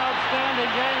played an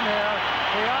outstanding game here.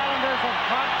 The Islanders have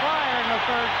caught fire in the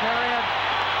third period.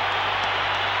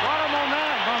 What a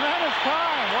momentous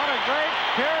time. What a great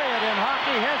period in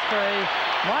hockey history.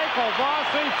 Michael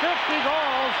Bossy, 50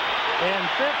 goals in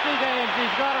 50 games.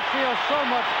 He's got to feel so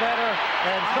much better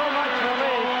and so much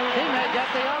relief. He may get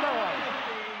the other one.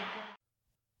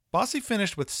 Bossy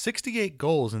finished with 68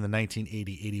 goals in the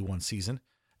 1980-81 season,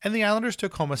 and the Islanders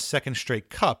took home a second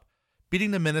straight cup, beating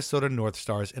the Minnesota North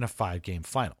Stars in a 5-game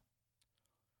final.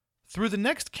 Through the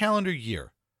next calendar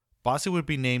year, Bossy would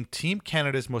be named Team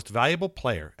Canada's most valuable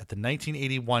player at the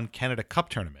 1981 Canada Cup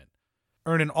tournament,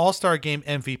 earn an All-Star Game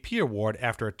MVP award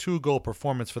after a 2-goal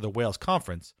performance for the Wales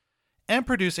Conference, and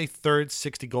produce a third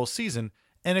 60-goal season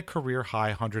and a career-high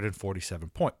 147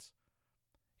 points.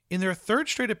 In their third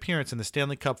straight appearance in the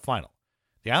Stanley Cup final,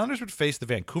 the Islanders would face the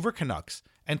Vancouver Canucks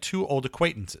and two old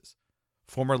acquaintances,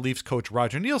 former Leafs coach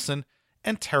Roger Neilson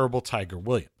and terrible Tiger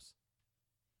Williams.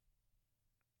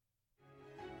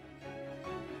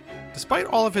 Despite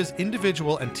all of his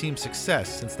individual and team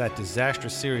success since that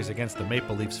disastrous series against the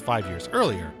Maple Leafs 5 years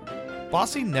earlier,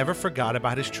 Bossy never forgot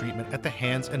about his treatment at the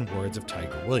hands and words of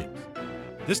Tiger Williams.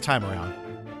 This time around,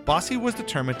 Bossy was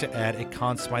determined to add a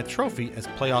Conn Smythe Trophy as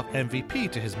playoff MVP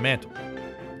to his mantle.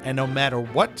 And no matter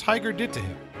what Tiger did to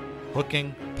him,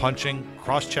 hooking, punching,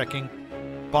 cross-checking,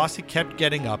 Bossy kept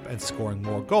getting up and scoring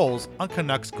more goals on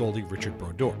Canucks goalie Richard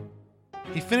Brodeur.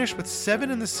 He finished with 7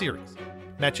 in the series,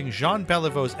 matching Jean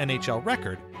Beliveau's NHL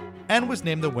record, and was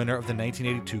named the winner of the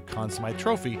 1982 Conn Smythe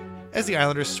Trophy as the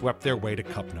Islanders swept their way to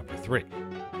Cup number 3.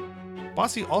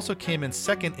 Bossy also came in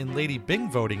second in Lady Byng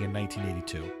voting in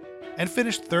 1982, and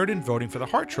finished third in voting for the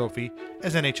Hart Trophy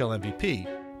as NHL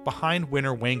MVP, behind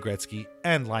winner Wayne Gretzky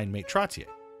and line mate Trottier.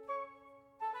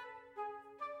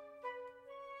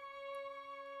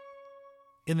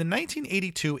 In the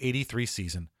 1982-83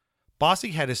 season,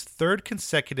 Bossy had his third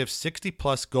consecutive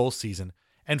 60-plus goal season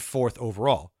and 4th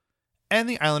overall, and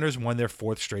the Islanders won their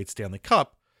 4th straight Stanley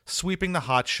Cup, sweeping the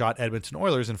hot-shot Edmonton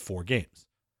Oilers in 4 games.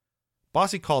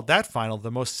 Bossy called that final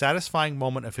the most satisfying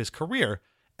moment of his career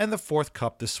and the 4th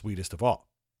cup the sweetest of all.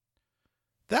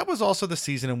 That was also the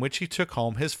season in which he took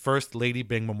home his first Lady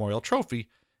Byng Memorial Trophy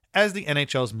as the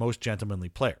NHL's most gentlemanly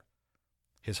player.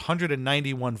 His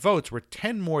 191 votes were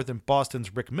 10 more than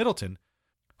Boston's Rick Middleton,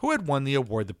 who had won the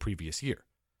award the previous year.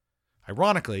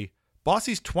 Ironically,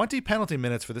 Bossy's 20 penalty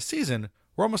minutes for the season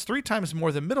were almost 3 times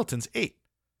more than Middleton's 8.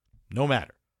 No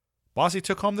matter. Bossy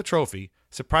took home the trophy,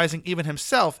 surprising even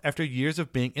himself after years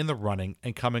of being in the running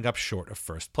and coming up short of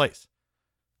first place.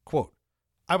 Quote,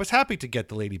 "I was happy to get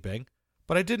the Lady Byng,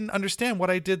 but I didn't understand what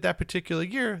I did that particular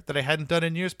year that I hadn't done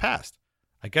in years past.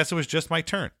 I guess it was just my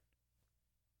turn."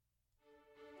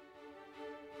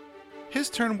 His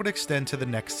turn would extend to the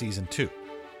next season too.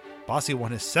 Bossy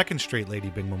won his second straight Lady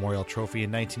Byng Memorial Trophy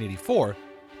in 1984,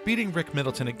 beating Rick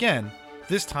Middleton again,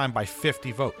 this time by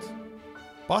 50 votes.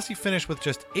 Bossy finished with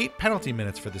just 8 penalty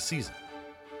minutes for the season.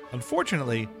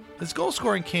 Unfortunately, his goal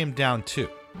scoring came down too.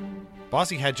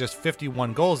 Bossy had just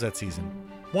 51 goals that season,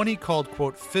 one he called,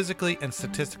 quote, physically and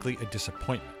statistically a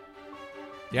disappointment.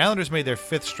 The Islanders made their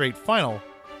 5th straight final,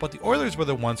 but the Oilers were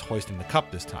the ones hoisting the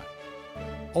cup this time.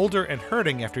 Older and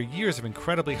hurting after years of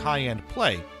incredibly high-end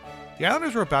play, the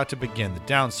Islanders were about to begin the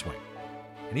downswing.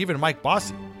 And even Mike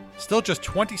Bossy, still just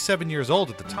 27 years old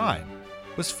at the time,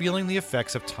 was feeling the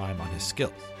effects of time on his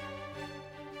skills.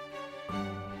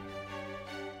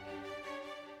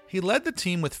 He led the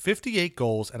team with 58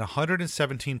 goals and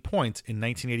 117 points in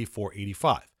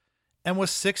 1984-85, and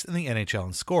was 6th in the NHL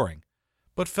in scoring,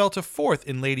 but fell to 4th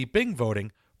in Lady Byng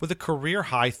voting with a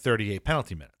career-high 38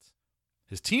 penalty minutes.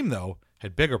 His team, though,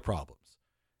 had bigger problems.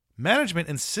 Management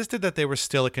insisted that they were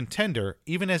still a contender,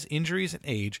 even as injuries and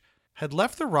age had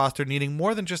left the roster needing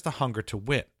more than just a hunger to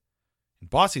win. In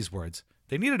Bossy's words,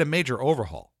 they needed a major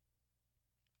overhaul.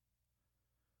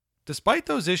 Despite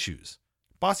those issues,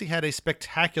 Bossy had a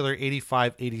spectacular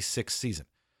 85-86 season,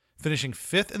 finishing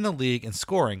 5th in the league in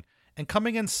scoring and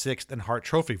coming in 6th in Hart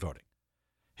Trophy voting.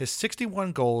 His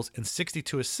 61 goals and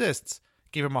 62 assists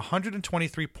gave him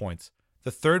 123 points, the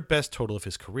third best total of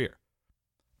his career.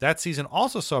 That season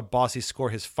also saw Bossy score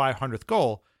his 500th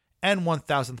goal and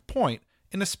 1,000th point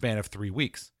in a span of 3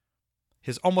 weeks.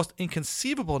 His almost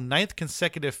inconceivable 9th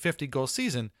consecutive 50-goal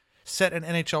season set an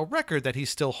NHL record that he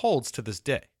still holds to this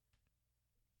day.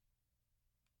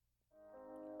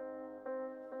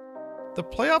 The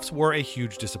playoffs were a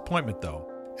huge disappointment, though,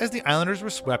 as the Islanders were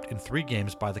swept in 3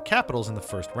 games by the Capitals in the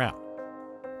first round.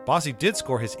 Bossy did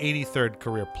score his 83rd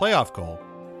career playoff goal,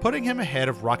 putting him ahead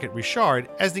of Rocket Richard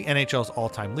as the NHL's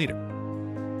all-time leader.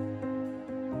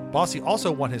 Bossy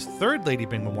also won his 3rd Lady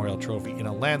Byng Memorial Trophy in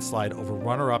a landslide over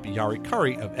runner-up Jari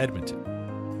Kurri of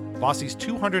Edmonton. Bossy's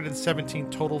 217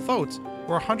 total votes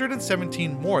were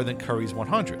 117 more than Curry's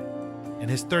 100, and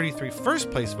his 33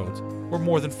 first-place votes were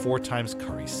more than 4 times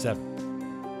Curry's 7.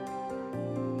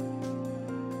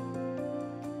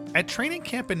 At training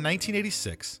camp in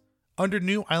 1986, under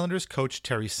new Islanders coach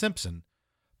Terry Simpson,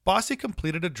 Bossy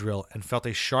completed a drill and felt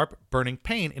a sharp, burning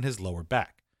pain in his lower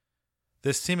back.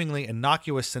 This seemingly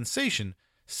innocuous sensation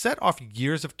set off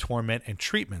years of torment and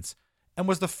treatments and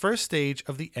was the first stage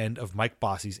of the end of Mike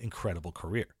Bossy's incredible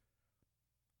career.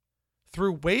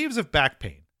 Through waves of back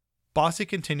pain, Bossy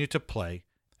continued to play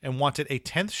and wanted a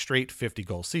 10th straight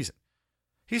 50-goal season.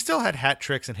 He still had hat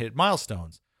tricks and hit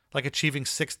milestones, like achieving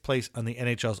 6th place on the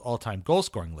NHL's all-time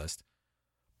goal-scoring list,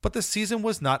 but the season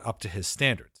was not up to his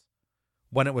standards.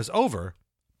 When it was over,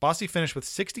 Bossy finished with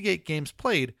 68 games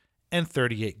played and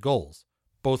 38 goals,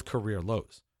 both career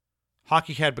lows.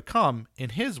 Hockey had become,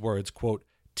 in his words, quote,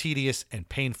 tedious and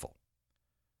painful.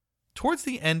 Towards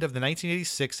the end of the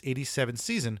 1986-87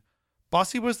 season,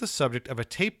 Bossy was the subject of a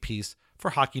tape piece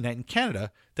for Hockey Night in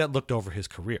Canada that looked over his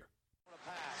career.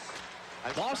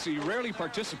 Bossy rarely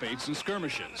participates in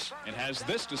skirmishes and has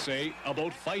this to say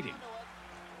about fighting.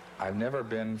 I've never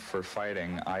been for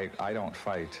fighting. I don't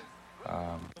fight.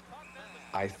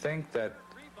 I think that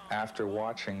after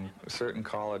watching certain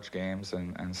college games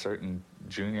and certain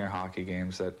junior hockey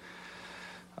games that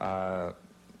I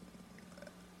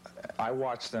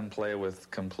watch them play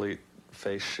with complete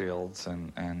face shields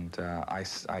and I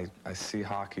see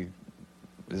hockey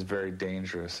is very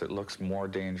dangerous. It looks more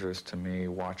dangerous to me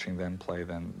watching them play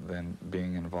than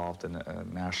being involved in a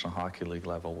National Hockey League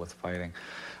level with fighting.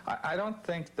 I don't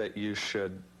think that you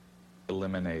should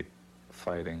eliminate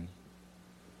fighting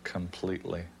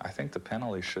completely. I think the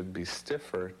penalty should be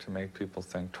stiffer to make people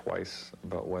think twice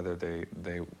about whether they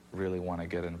really want to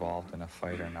get involved in a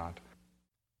fight or not.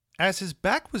 As his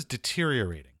back was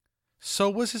deteriorating, so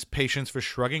was his patience for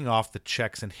shrugging off the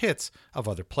checks and hits of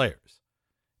other players.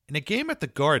 In a game at the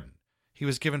Garden, he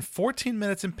was given 14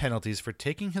 minutes in penalties for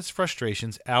taking his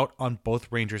frustrations out on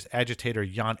both Rangers agitator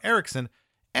Jan Eriksson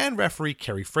and referee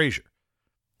Kerry Fraser.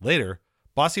 Later,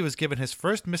 Bossy was given his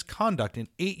first misconduct in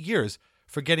 8 years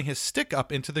for getting his stick up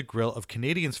into the grill of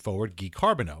Canadiens forward Guy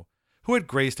Carbonneau, who had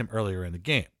grazed him earlier in the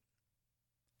game.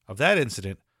 Of that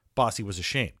incident, Bossy was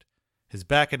ashamed. His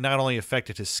back had not only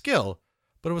affected his skill,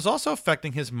 but it was also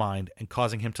affecting his mind and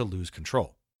causing him to lose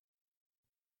control.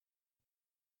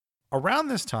 Around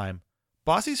this time,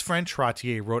 Bossy's friend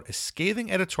Trottier wrote a scathing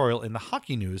editorial in the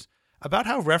Hockey News about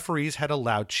how referees had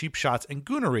allowed cheap shots and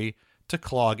goonery to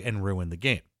clog and ruin the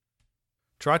game.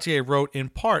 Trottier wrote in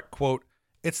part, quote,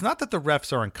 "It's not that the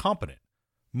refs are incompetent.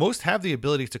 Most have the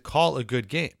ability to call a good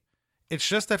game. It's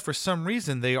just that for some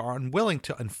reason they are unwilling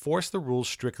to enforce the rules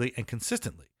strictly and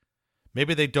consistently.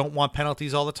 Maybe they don't want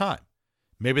penalties all the time.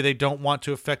 Maybe they don't want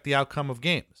to affect the outcome of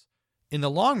games. In the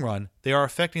long run, they are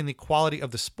affecting the quality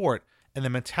of the sport and the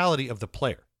mentality of the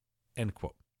player." End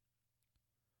quote.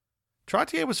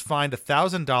 Trottier was fined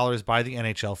 $1,000 by the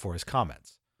NHL for his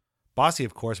comments. Bossy,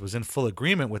 of course, was in full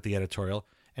agreement with the editorial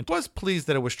and was pleased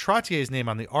that it was Trottier's name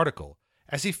on the article,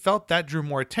 as he felt that drew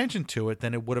more attention to it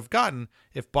than it would have gotten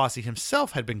if Bossy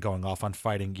himself had been going off on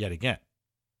fighting yet again.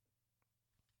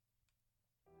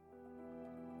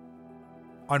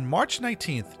 On March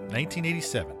 19th,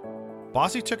 1987,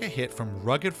 Bossy took a hit from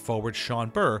rugged forward Sean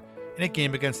Burr in a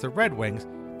game against the Red Wings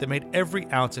that made every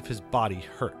ounce of his body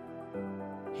hurt.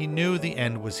 He knew the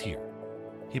end was here.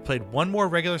 He played one more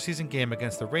regular season game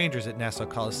against the Rangers at Nassau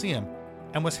Coliseum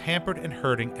and was hampered and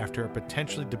hurting after a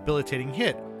potentially debilitating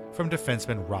hit from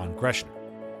defenseman Ron Greschner.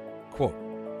 Quote,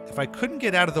 "If I couldn't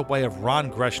get out of the way of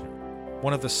Ron Greschner,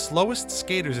 one of the slowest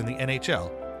skaters in the NHL,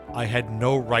 I had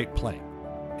no right playing."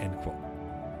 End quote.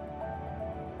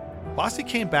 Bossy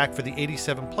came back for the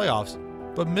 '87 playoffs,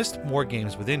 but missed more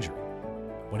games with injury.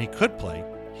 When he could play,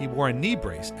 he wore a knee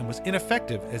brace and was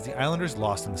ineffective as the Islanders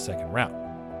lost in the second round.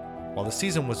 While the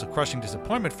season was a crushing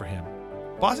disappointment for him,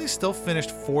 Bossy still finished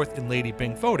 4th in Lady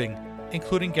Byng voting,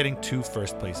 including getting 2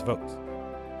 first-place votes.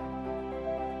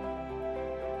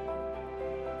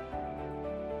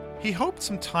 He hoped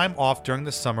some time off during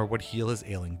the summer would heal his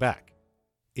ailing back.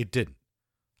 It didn't.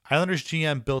 Islanders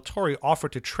GM Bill Torrey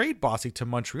offered to trade Bossy to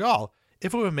Montreal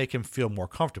if it would make him feel more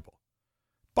comfortable.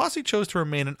 Bossy chose to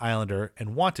remain an Islander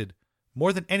and wanted,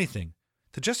 more than anything,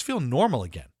 to just feel normal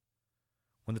again.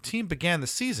 When the team began the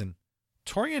season,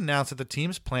 Torrey announced that the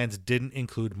team's plans didn't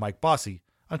include Mike Bossy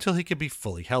until he could be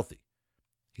fully healthy.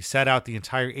 He sat out the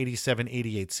entire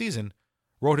 87-88 season,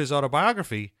 wrote his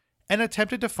autobiography, and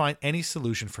attempted to find any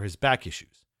solution for his back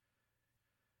issues.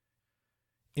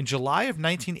 In July of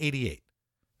 1988,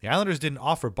 the Islanders didn't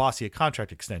offer Bossy a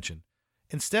contract extension,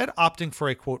 instead opting for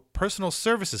a, quote, personal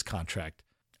services contract,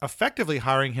 effectively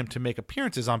hiring him to make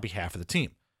appearances on behalf of the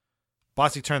team.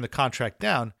 Bossy turned the contract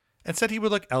down and said he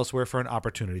would look elsewhere for an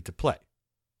opportunity to play,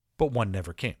 but one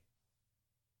never came.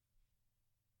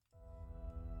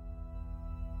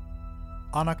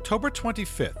 On October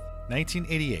 25th,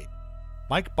 1988,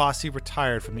 Mike Bossy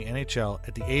retired from the NHL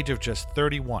at the age of just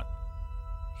 31.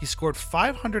 He scored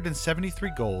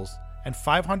 573 goals and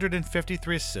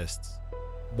 553 assists,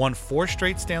 won 4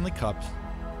 straight Stanley Cups,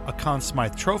 a Conn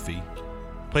Smythe Trophy,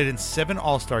 played in 7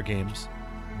 All-Star games,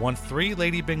 won 3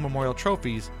 Lady Byng Memorial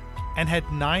Trophies, and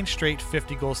had 9 straight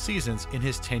 50-goal seasons in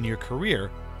his 10-year career,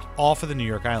 all for the New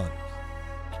York Islanders.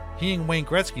 He and Wayne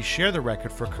Gretzky share the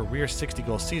record for career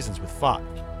 60-goal seasons with 5.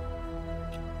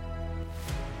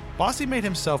 Bossy made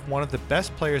himself one of the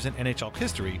best players in NHL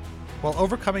history while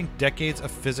overcoming decades of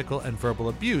physical and verbal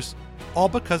abuse, all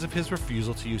because of his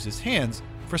refusal to use his hands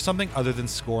for something other than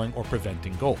scoring or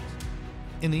preventing goals.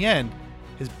 In the end,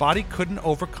 his body couldn't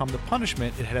overcome the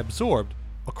punishment it had absorbed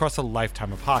across a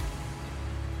lifetime of hockey.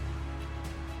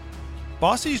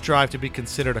 Bossy's drive to be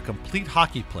considered a complete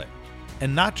hockey player,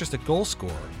 and not just a goal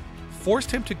scorer, forced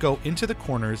him to go into the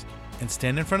corners and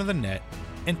stand in front of the net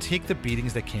and take the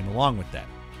beatings that came along with that.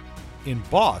 In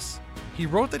Boss, he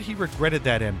wrote that he regretted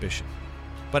that ambition,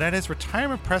 but at his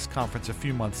retirement press conference a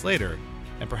few months later,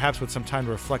 and perhaps with some time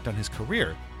to reflect on his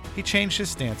career, he changed his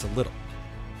stance a little.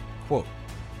 Quote,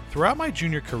 "Throughout my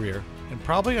junior career, and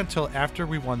probably until after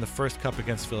we won the first cup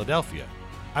against Philadelphia,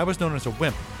 I was known as a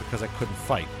wimp because I couldn't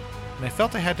fight, and I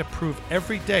felt I had to prove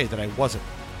every day that I wasn't.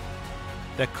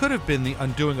 That could have been the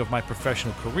undoing of my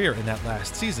professional career in that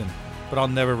last season, but I'll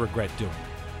never regret doing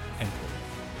it." End quote.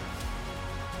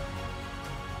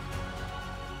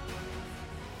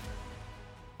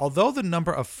 Although the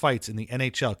number of fights in the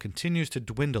NHL continues to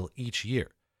dwindle each year,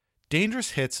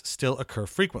 dangerous hits still occur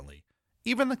frequently,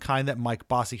 even the kind that Mike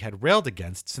Bossy had railed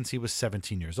against since he was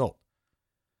 17 years old.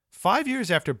 5 years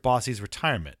after Bossy's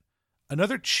retirement,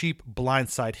 another cheap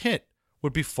blindside hit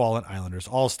would befall an Islanders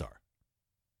All-Star.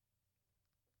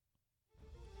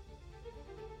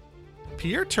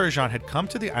 Pierre Turgeon had come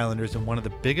to the Islanders in one of the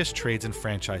biggest trades in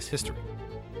franchise history.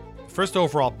 The first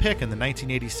overall pick in the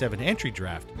 1987 entry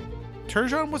draft,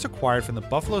 Turgeon was acquired from the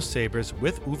Buffalo Sabres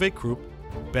with Uwe Krupp,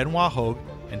 Benoit Hogue,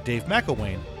 and Dave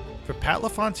McElwain for Pat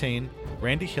LaFontaine,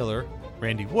 Randy Hiller,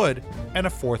 Randy Wood, and a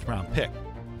 4th-round pick.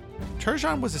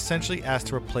 Turgeon was essentially asked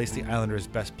to replace the Islanders'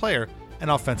 best player, an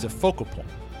offensive focal point.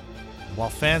 While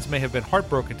fans may have been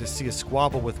heartbroken to see a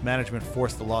squabble with management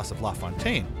force the loss of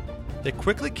LaFontaine, they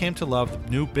quickly came to love the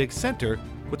new big center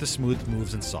with the smooth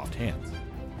moves and soft hands.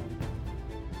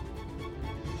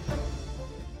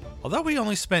 Although he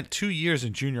only spent 2 years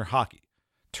in junior hockey,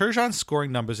 Turgeon's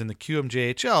scoring numbers in the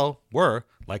QMJHL were,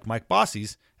 like Mike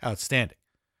Bossy's, outstanding.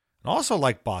 And also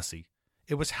like Bossy,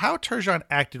 it was how Turgeon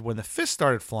acted when the fist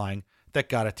started flying that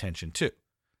got attention too,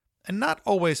 and not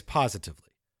always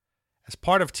positively. As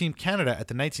part of Team Canada at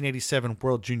the 1987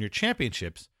 World Junior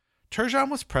Championships, Turgeon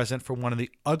was present for one of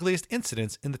the ugliest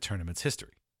incidents in the tournament's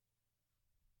history.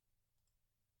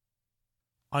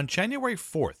 On January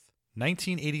 4th,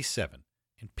 1987,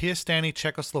 in Piastany,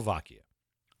 Czechoslovakia,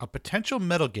 a potential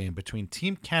medal game between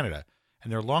Team Canada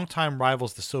and their longtime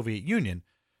rivals the Soviet Union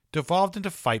devolved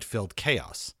into fight-filled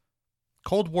chaos.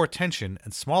 Cold War tension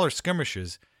and smaller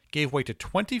skirmishes gave way to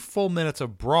 20 full minutes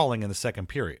of brawling in the second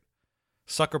period.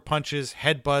 Sucker punches,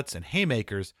 headbutts, and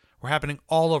haymakers were happening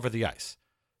all over the ice.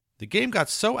 The game got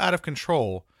so out of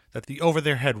control that the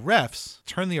over-their-head refs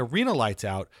turned the arena lights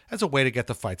out as a way to get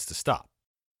the fights to stop.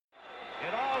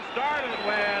 It all started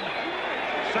when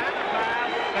Santa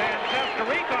Claus and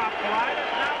Testarikov collided.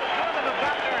 Now the two of them have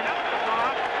got their helmets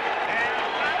off, and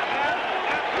Santa Claus and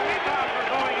Testarikov are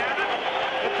going at it.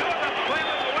 The two of them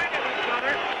flailing away at each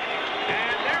other,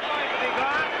 and they're going to be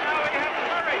gone. Now we have to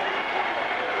hurry.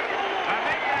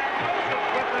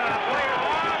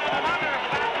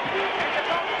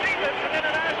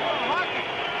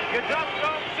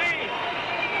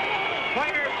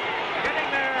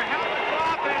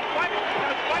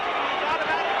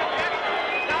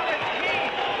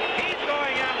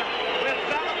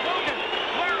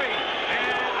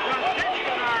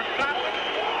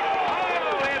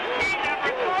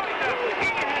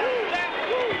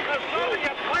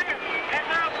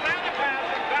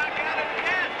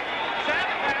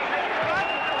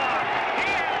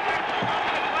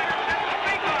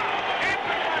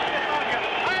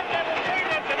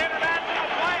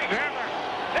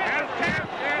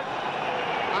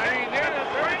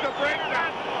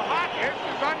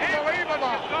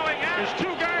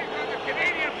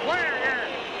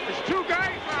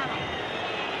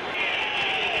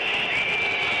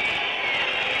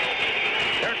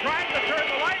 trying to turn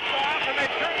the lights off, and they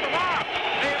turned them off.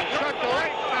 They have shut the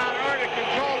lights down in order to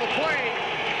control the play.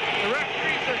 The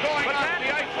referees are going off the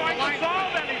ice. But that's not going to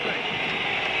solve anything.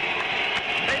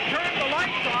 They turned the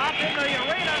lights off in the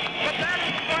arena, but that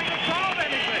isn't going to solve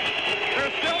anything.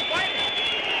 They're still fighting.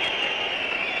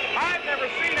 I've never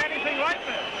seen anything like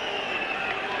this.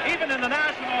 Even in the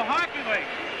National Hockey League,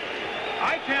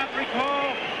 I can't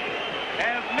recall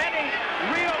as many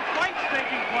real fights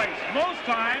taking place. Most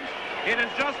times, it is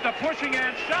just a pushing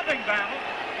and shoving battle.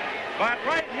 But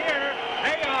right here,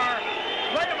 they are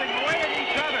flailing away at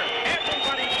each other.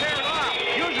 Everybody paired off.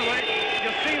 Usually,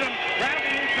 you see them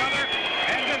grabbing each other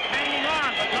and just hanging on.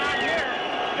 But not here.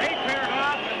 They paired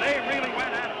off, and they really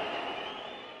went at it.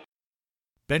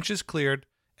 Benches cleared,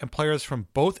 and players from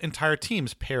both entire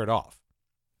teams paired off.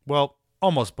 Well,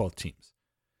 almost both teams.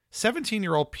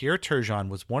 17-year-old Pierre Turgeon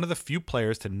was one of the few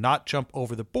players to not jump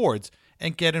over the boards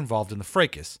and get involved in the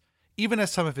fracas, even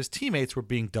as some of his teammates were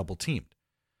being double-teamed.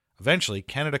 Eventually,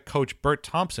 Canada coach Bert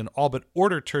Thompson all but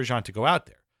ordered Turgeon to go out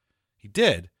there. He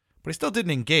did, but he still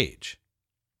didn't engage.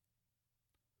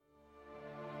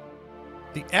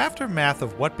 The aftermath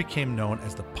of what became known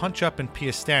as the punch-up in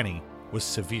Piestany was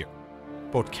severe.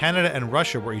 Both Canada and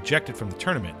Russia were ejected from the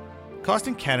tournament,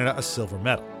 costing Canada a silver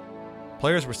medal.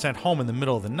 Players were sent home in the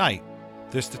middle of the night,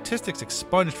 their statistics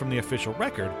expunged from the official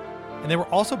record, and they were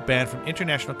also banned from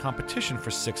international competition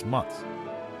for 6 months.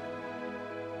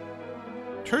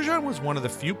 Turgeon was one of the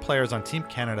few players on Team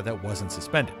Canada that wasn't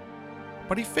suspended,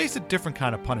 but he faced a different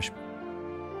kind of punishment.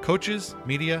 Coaches,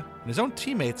 media, and his own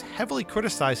teammates heavily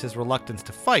criticized his reluctance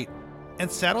to fight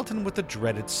and saddled him with the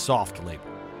dreaded soft label.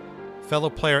 Fellow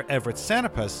player Everett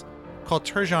Santapas called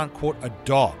Turgeon, quote, a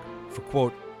dog for,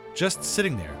 quote, just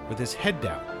sitting there with his head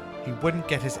down. He wouldn't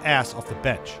get his ass off the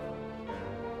bench.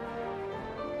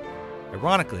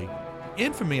 Ironically, the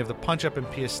infamy of the punch-up in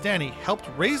Piestany helped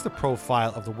raise the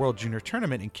profile of the World Junior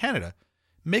Tournament in Canada,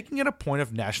 making it a point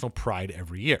of national pride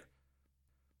every year.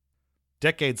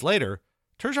 Decades later,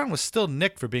 Turgeon was still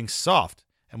nicked for being soft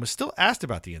and was still asked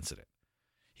about the incident.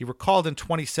 He recalled in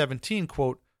 2017,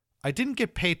 quote, I didn't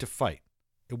get paid to fight.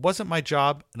 It wasn't my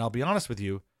job, and I'll be honest with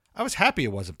you, I was happy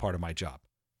it wasn't part of my job.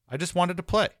 I just wanted to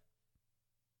play.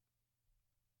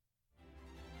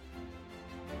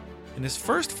 In his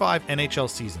first 5 NHL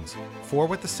seasons, 4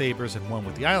 with the Sabres and 1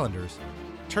 with the Islanders,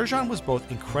 Turgeon was both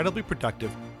incredibly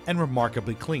productive and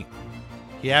remarkably clean.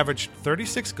 He averaged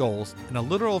 36 goals and a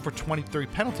little over 23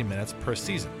 penalty minutes per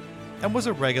season, and was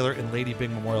a regular in Lady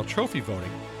Byng Memorial Trophy voting,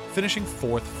 finishing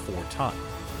 4th 4 times.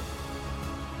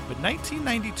 But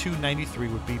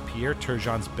 1992-93 would be Pierre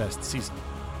Turgeon's best season.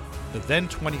 The then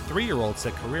 23-year-old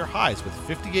set career highs with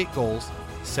 58 goals,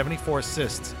 74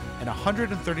 assists, and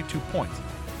 132 points,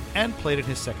 and played in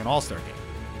his second All-Star game.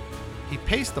 He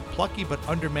paced the plucky but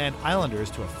undermanned Islanders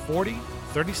to a 40,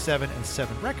 37, and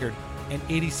 7 record and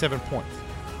 87 points,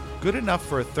 good enough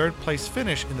for a third-place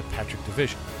finish in the Patrick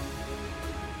Division.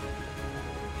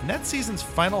 In that season's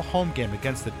final home game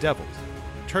against the Devils,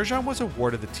 Turgeon was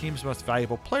awarded the team's Most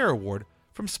Valuable Player award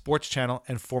from Sports Channel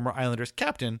and former Islanders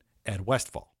captain Ed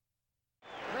Westfall.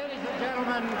 Ladies and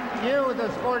gentlemen, you,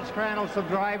 the Sports Channel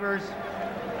subscribers,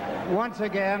 once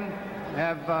again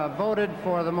have voted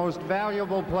for the Most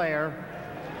Valuable Player,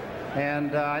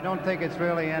 and I don't think it's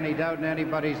really any doubt in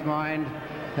anybody's mind.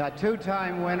 A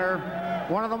 2-time winner,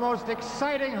 one of the most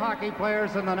exciting hockey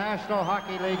players in the National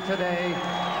Hockey League today,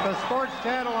 the Sports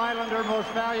Channel Islander Most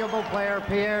Valuable Player,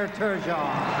 Pierre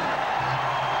Turgeon.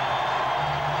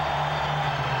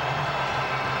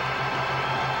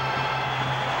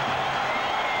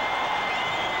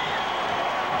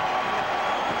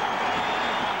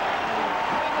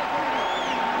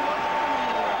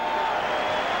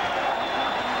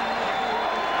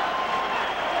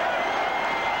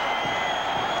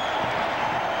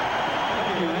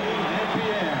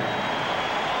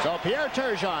 Pierre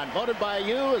Turgeon, voted by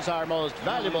you as our most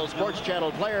valuable Sports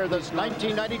Channel player this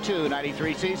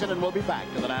 1992-93 season, and we'll be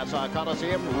back to the Nassau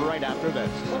Coliseum right after this.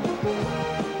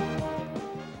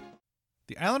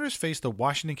 The Islanders faced the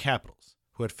Washington Capitals,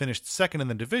 who had finished second in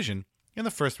the division in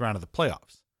the first round of the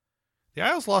playoffs. The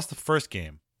Isles lost the first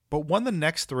game, but won the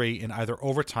next 3 in either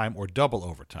overtime or double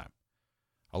overtime.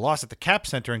 A loss at the Cap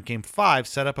Center in Game 5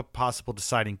 set up a possible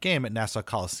deciding game at Nassau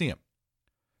Coliseum.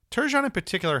 Turgeon in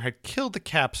particular had killed the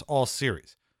Caps all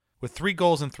series, with 3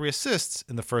 goals and 3 assists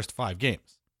in the first 5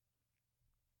 games.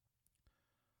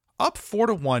 Up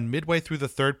 4-1 midway through the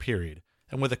third period,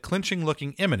 and with a clinching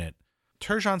looking imminent,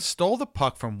 Turgeon stole the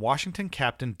puck from Washington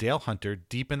captain Dale Hunter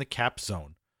deep in the Cap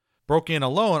zone, broke in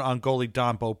alone on goalie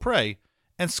Don Beaupre,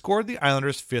 and scored the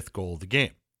Islanders' 5th goal of the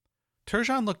game.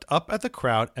 Turgeon looked up at the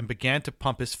crowd and began to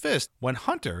pump his fist when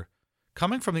Hunter,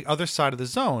 coming from the other side of the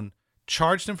zone,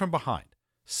 charged him from behind,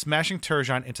 smashing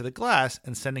Turgeon into the glass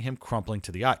and sending him crumpling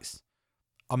to the ice.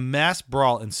 A mass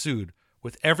brawl ensued,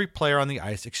 with every player on the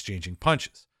ice exchanging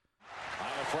punches.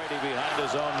 I'm afraid he's behind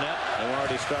his own net. They've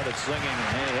already started singing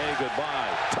 "Hey, hey,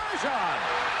 goodbye." Turgeon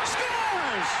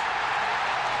scores!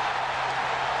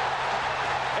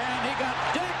 And he got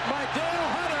dinked by Dale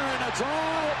Hunter, and it's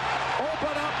all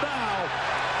open up now.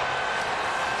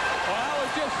 Well, that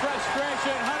was just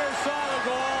frustration. Hunter saw the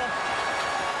goal.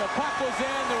 The puck was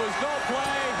in. There was no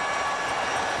play.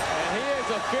 And he is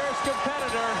a fierce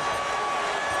competitor.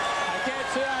 I can't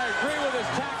say I agree with his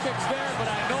tactics there, but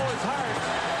I know his heart.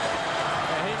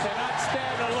 And he cannot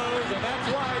stand to lose, and that's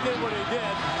why he did what he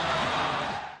did.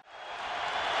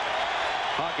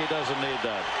 Hockey doesn't need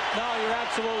that. No, you're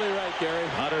absolutely right, Gary.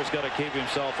 Hunter's got to keep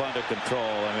himself under control.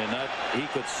 I mean, that he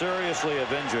could seriously have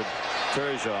injured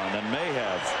Turgeon, and may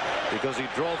have, because he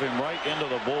drove him right into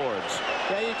the boards.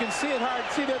 Yeah, you can see it hard.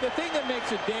 See, the thing that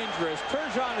makes it dangerous,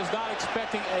 Turgeon is not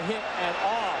expecting a hit at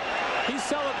all. He's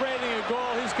celebrating a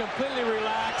goal. He's completely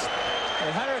relaxed. And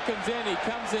Hunter comes in. He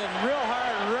comes in real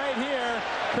hard right here.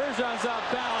 Turgeon's off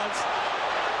balance.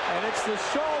 And it's the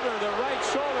shoulder, the right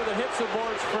shoulder, that hits the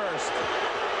boards first.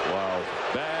 Wow.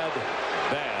 Bad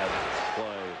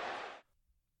play.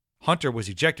 Hunter was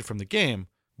ejected from the game,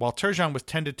 while Turgeon was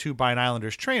tended to by an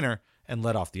Islanders trainer and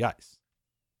led off the ice.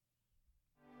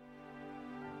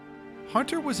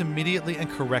 Hunter was immediately and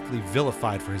correctly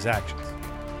vilified for his actions.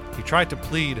 He tried to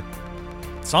plead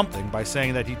something by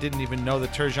saying that he didn't even know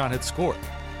that Turgeon had scored.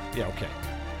 Yeah, okay.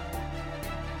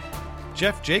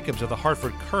 Jeff Jacobs of the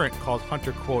Hartford Courant called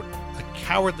Hunter, quote, a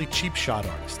cowardly cheap shot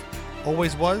artist.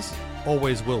 Always was,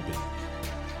 always will be.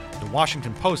 The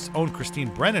Washington Post's own Christine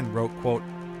Brennan wrote, quote,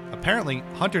 apparently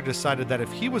Hunter decided that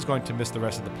if he was going to miss the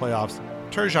rest of the playoffs,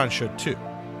 Turgeon should too.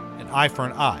 An eye for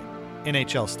an eye,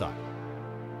 NHL style.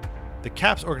 The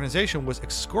Caps organization was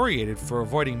excoriated for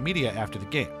avoiding media after the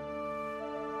game.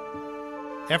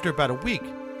 After about a week,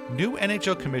 new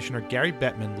NHL Commissioner Gary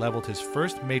Bettman leveled his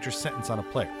first major sentence on a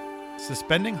player,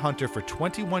 suspending Hunter for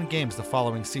 21 games the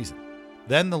following season,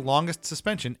 then the longest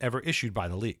suspension ever issued by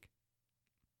the league.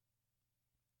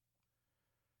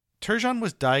 Turgeon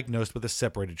was diagnosed with a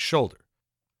separated shoulder.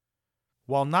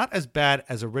 While not as bad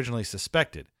as originally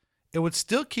suspected, it would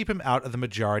still keep him out of the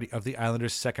majority of the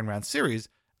Islanders' second-round series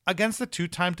against the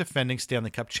two-time defending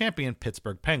Stanley Cup champion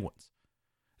Pittsburgh Penguins.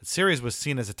 The series was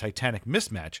seen as a titanic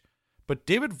mismatch, but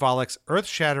David Volek's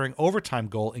earth-shattering overtime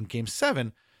goal in Game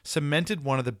 7 cemented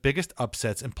one of the biggest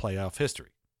upsets in playoff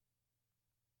history.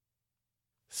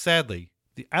 Sadly,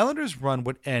 the Islanders' run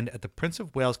would end at the Prince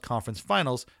of Wales Conference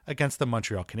Finals against the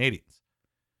Montreal Canadiens.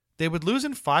 They would lose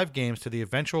in 5 games to the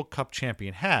eventual Cup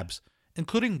champion Habs,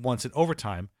 including once in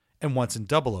overtime and once in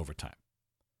double overtime.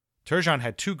 Turgeon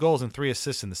had 2 goals and 3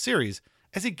 assists in the series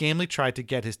as he gamely tried to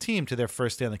get his team to their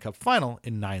first Stanley Cup final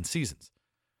in 9 seasons.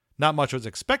 Not much was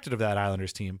expected of that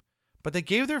Islanders team, but they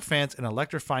gave their fans an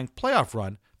electrifying playoff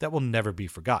run that will never be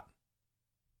forgotten.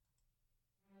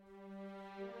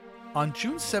 On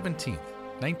June 17,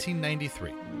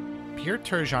 1993, Pierre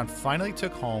Turgeon finally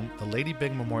took home the Lady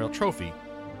Byng Memorial Trophy,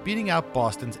 beating out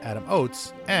Boston's Adam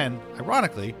Oates and,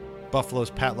 ironically, Buffalo's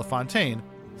Pat LaFontaine,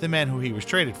 the man who he was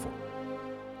traded for.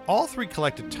 All 3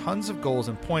 collected tons of goals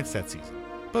and points that season,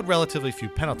 but relatively few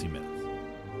penalty minutes.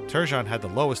 Turgeon had the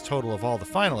lowest total of all the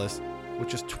finalists,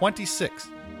 which is 26.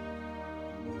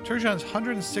 Turgeon's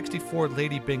 164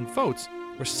 Lady Byng votes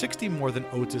were 60 more than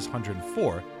Oates'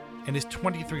 104, and his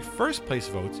 23 first-place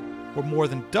votes were more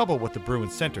than double what the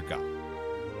Bruins center got.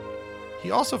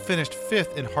 He also finished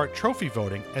 5th in Hart Trophy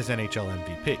voting as NHL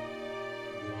MVP.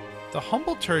 The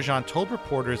humble Turgeon told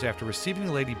reporters after receiving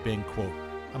the Lady Byng, quote,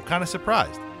 I'm kind of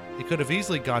surprised. It could have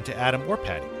easily gone to Adam or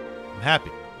Patty. I'm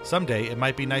happy. Someday it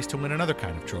might be nice to win another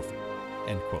kind of trophy.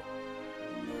 End quote.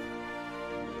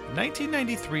 In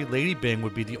 1993, Lady Byng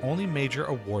would be the only major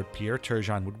award Pierre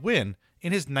Turgeon would win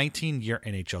in his 19-year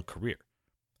NHL career.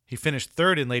 He finished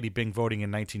 3rd in Lady Byng voting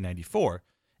in 1994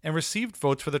 and received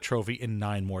votes for the trophy in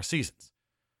 9 more seasons.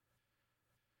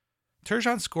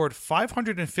 Turgeon scored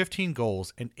 515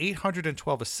 goals and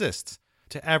 812 assists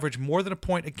to average more than a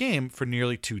point a game for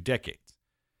nearly 2 decades.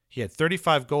 He had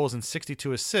 35 goals and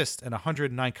 62 assists in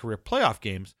 109 career playoff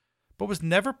games, but was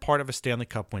never part of a Stanley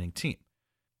Cup winning team.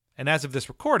 And as of this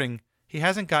recording, he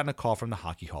hasn't gotten a call from the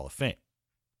Hockey Hall of Fame.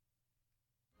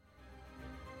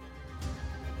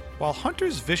 While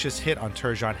Hunter's vicious hit on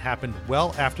Turgeon happened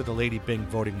well after the Lady Byng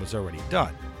voting was already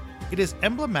done, it is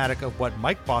emblematic of what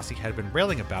Mike Bossy had been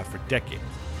railing about for decades.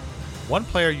 One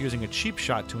player using a cheap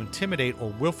shot to intimidate or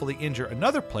willfully injure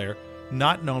another player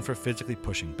not known for physically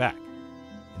pushing back.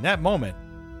 In that moment,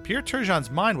 Pierre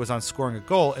Turgeon's mind was on scoring a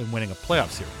goal and winning a playoff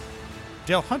series.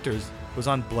 Dale Hunter's was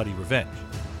on bloody revenge.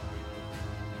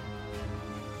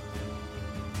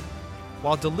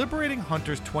 While deliberating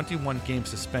Hunter's 21-game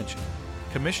suspension,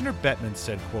 Commissioner Bettman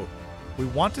said, quote, "We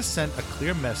want to send a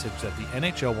clear message that the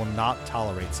NHL will not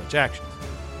tolerate such actions.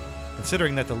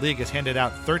 Considering that the league has handed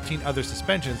out 13 other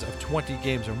suspensions of 20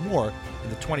 games or more in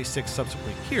the 26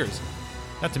 subsequent years,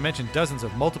 not to mention dozens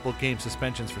of multiple game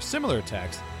suspensions for similar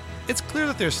attacks, it's clear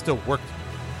that there's still work to do."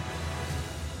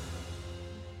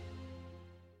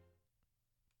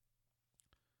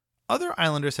 Other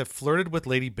Islanders have flirted with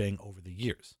Lady Byng over the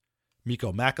years.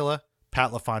 Mikko Makela,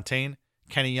 Pat LaFontaine,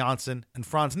 Kenny Jonsson, and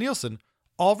Frans Nielsen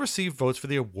all received votes for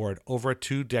the award over a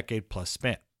 2-decade-plus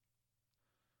span.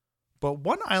 But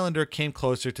one Islander came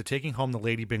closer to taking home the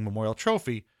Lady Byng Memorial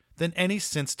Trophy than any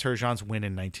since Turgeon's win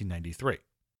in 1993.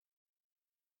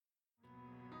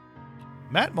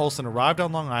 Matt Moulson arrived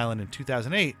on Long Island in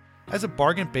 2008 as a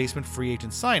bargain basement free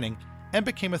agent signing and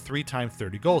became a 3-time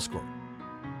 30-goal scorer.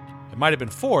 It might have been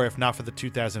 4 if not for the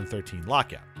 2013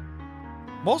 lockout.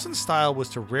 Moulson's style was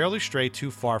to rarely stray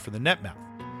too far from the net mouth,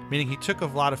 meaning he took a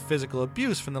lot of physical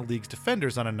abuse from the league's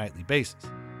defenders on a nightly basis.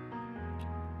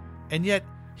 And yet,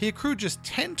 he accrued just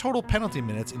 10 total penalty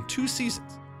minutes in 2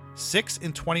 seasons, 6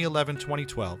 in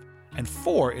 2011-2012 and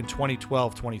 4 in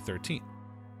 2012-2013.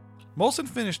 Moulson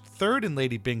finished 3rd in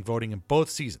Lady Byng voting in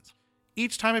both seasons,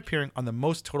 each time appearing on the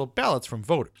most total ballots from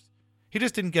voters. He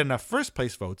just didn't get enough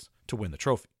first-place votes to win the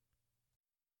trophy.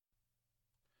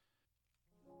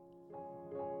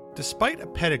 Despite a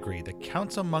pedigree that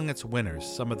counts among its winners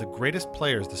some of the greatest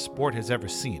players the sport has ever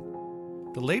seen,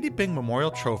 the Lady Byng Memorial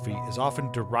Trophy is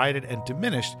often derided and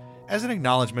diminished as an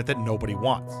acknowledgement that nobody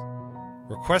wants.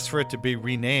 Requests for it to be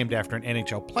renamed after an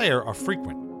NHL player are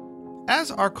frequent,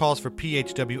 as are calls for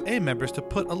PHWA members to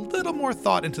put a little more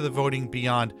thought into the voting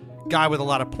beyond guy with a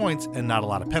lot of points and not a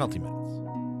lot of penalty minutes.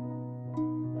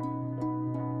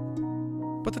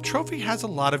 But the trophy has a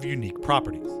lot of unique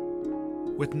properties.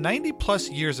 With 90-plus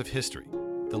years of history,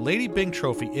 the Lady Byng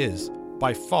Trophy is,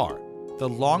 by far, the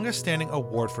longest-standing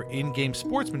award for in-game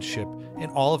sportsmanship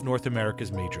in all of North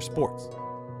America's major sports.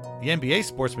 The NBA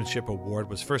Sportsmanship Award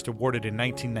was first awarded in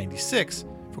 1996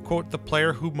 for, quote, "the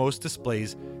player who most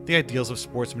displays the ideals of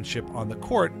sportsmanship on the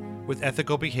court with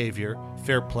ethical behavior,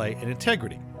 fair play, and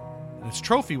integrity." And its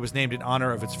trophy was named in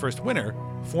honor of its first winner,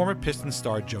 former Pistons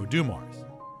star Joe Dumars.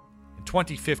 In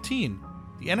 2015,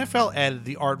 the NFL added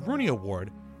the Art Rooney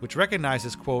Award, which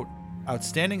recognizes, quote,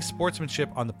 "outstanding sportsmanship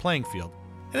on the playing field,"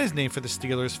 and is named for the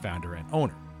Steelers' founder and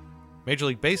owner. Major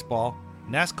League Baseball,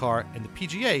 NASCAR, and the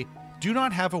PGA do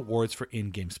not have awards for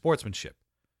in-game sportsmanship.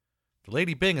 The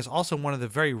Lady Byng is also one of the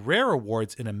very rare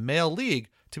awards in a male league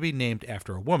to be named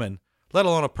after a woman, let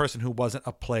alone a person who wasn't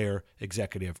a player,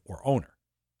 executive, or owner.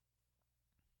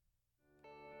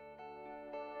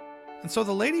 And so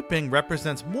the Lady Byng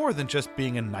represents more than just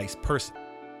being a nice person.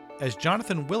 As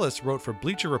Jonathan Willis wrote for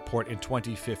Bleacher Report in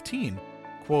 2015,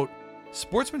 quote,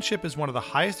 "Sportsmanship is one of the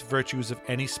highest virtues of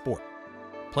any sport.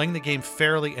 Playing the game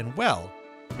fairly and well,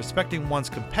 respecting one's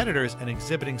competitors and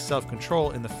exhibiting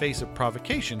self-control in the face of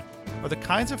provocation are the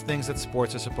kinds of things that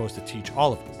sports are supposed to teach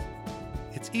all of us.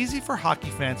 It's easy for hockey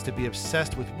fans to be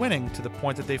obsessed with winning to the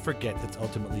point that they forget it's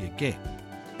ultimately a game.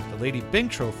 The Lady Byng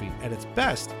Trophy, at its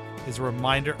best, is a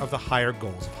reminder of the higher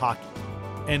goals of hockey."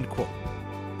 End quote.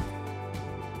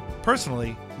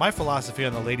 Personally, my philosophy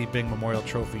on the Lady Byng Memorial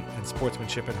Trophy and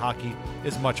sportsmanship in hockey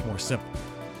is much more simple.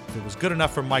 If it was good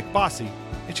enough for Mike Bossy,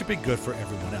 it should be good for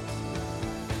everyone else.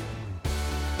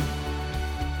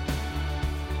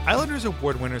 Islanders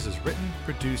Award Winners is written,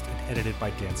 produced, and edited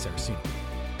by Dan Saracino.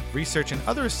 Research and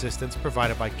other assistance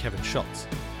provided by Kevin Schultz.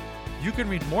 You can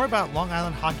read more about Long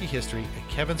Island hockey history at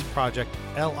Kevin's project,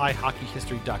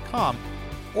 lihockeyhistory.com,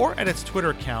 or at its Twitter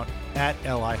account,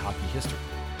 @lihockeyhistory.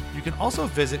 You can also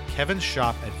visit Kevin's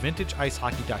shop at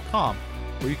vintageicehockey.com,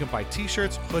 where you can buy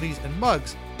t-shirts, hoodies, and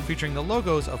mugs featuring the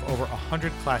logos of over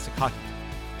 100 classic hockey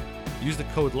teams. Use the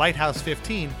code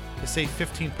LIGHTHOUSE15 to save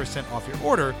 15% off your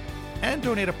order and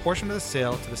donate a portion of the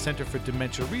sale to the Center for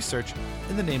Dementia Research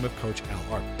in the name of Coach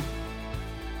Al Arden.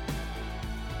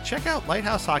 Check out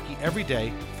Lighthouse Hockey every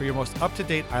day for your most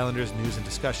up-to-date Islanders news and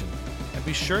discussion, and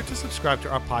be sure to subscribe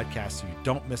to our podcast so you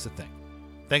don't miss a thing.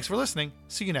 Thanks for listening.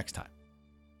 See you next time.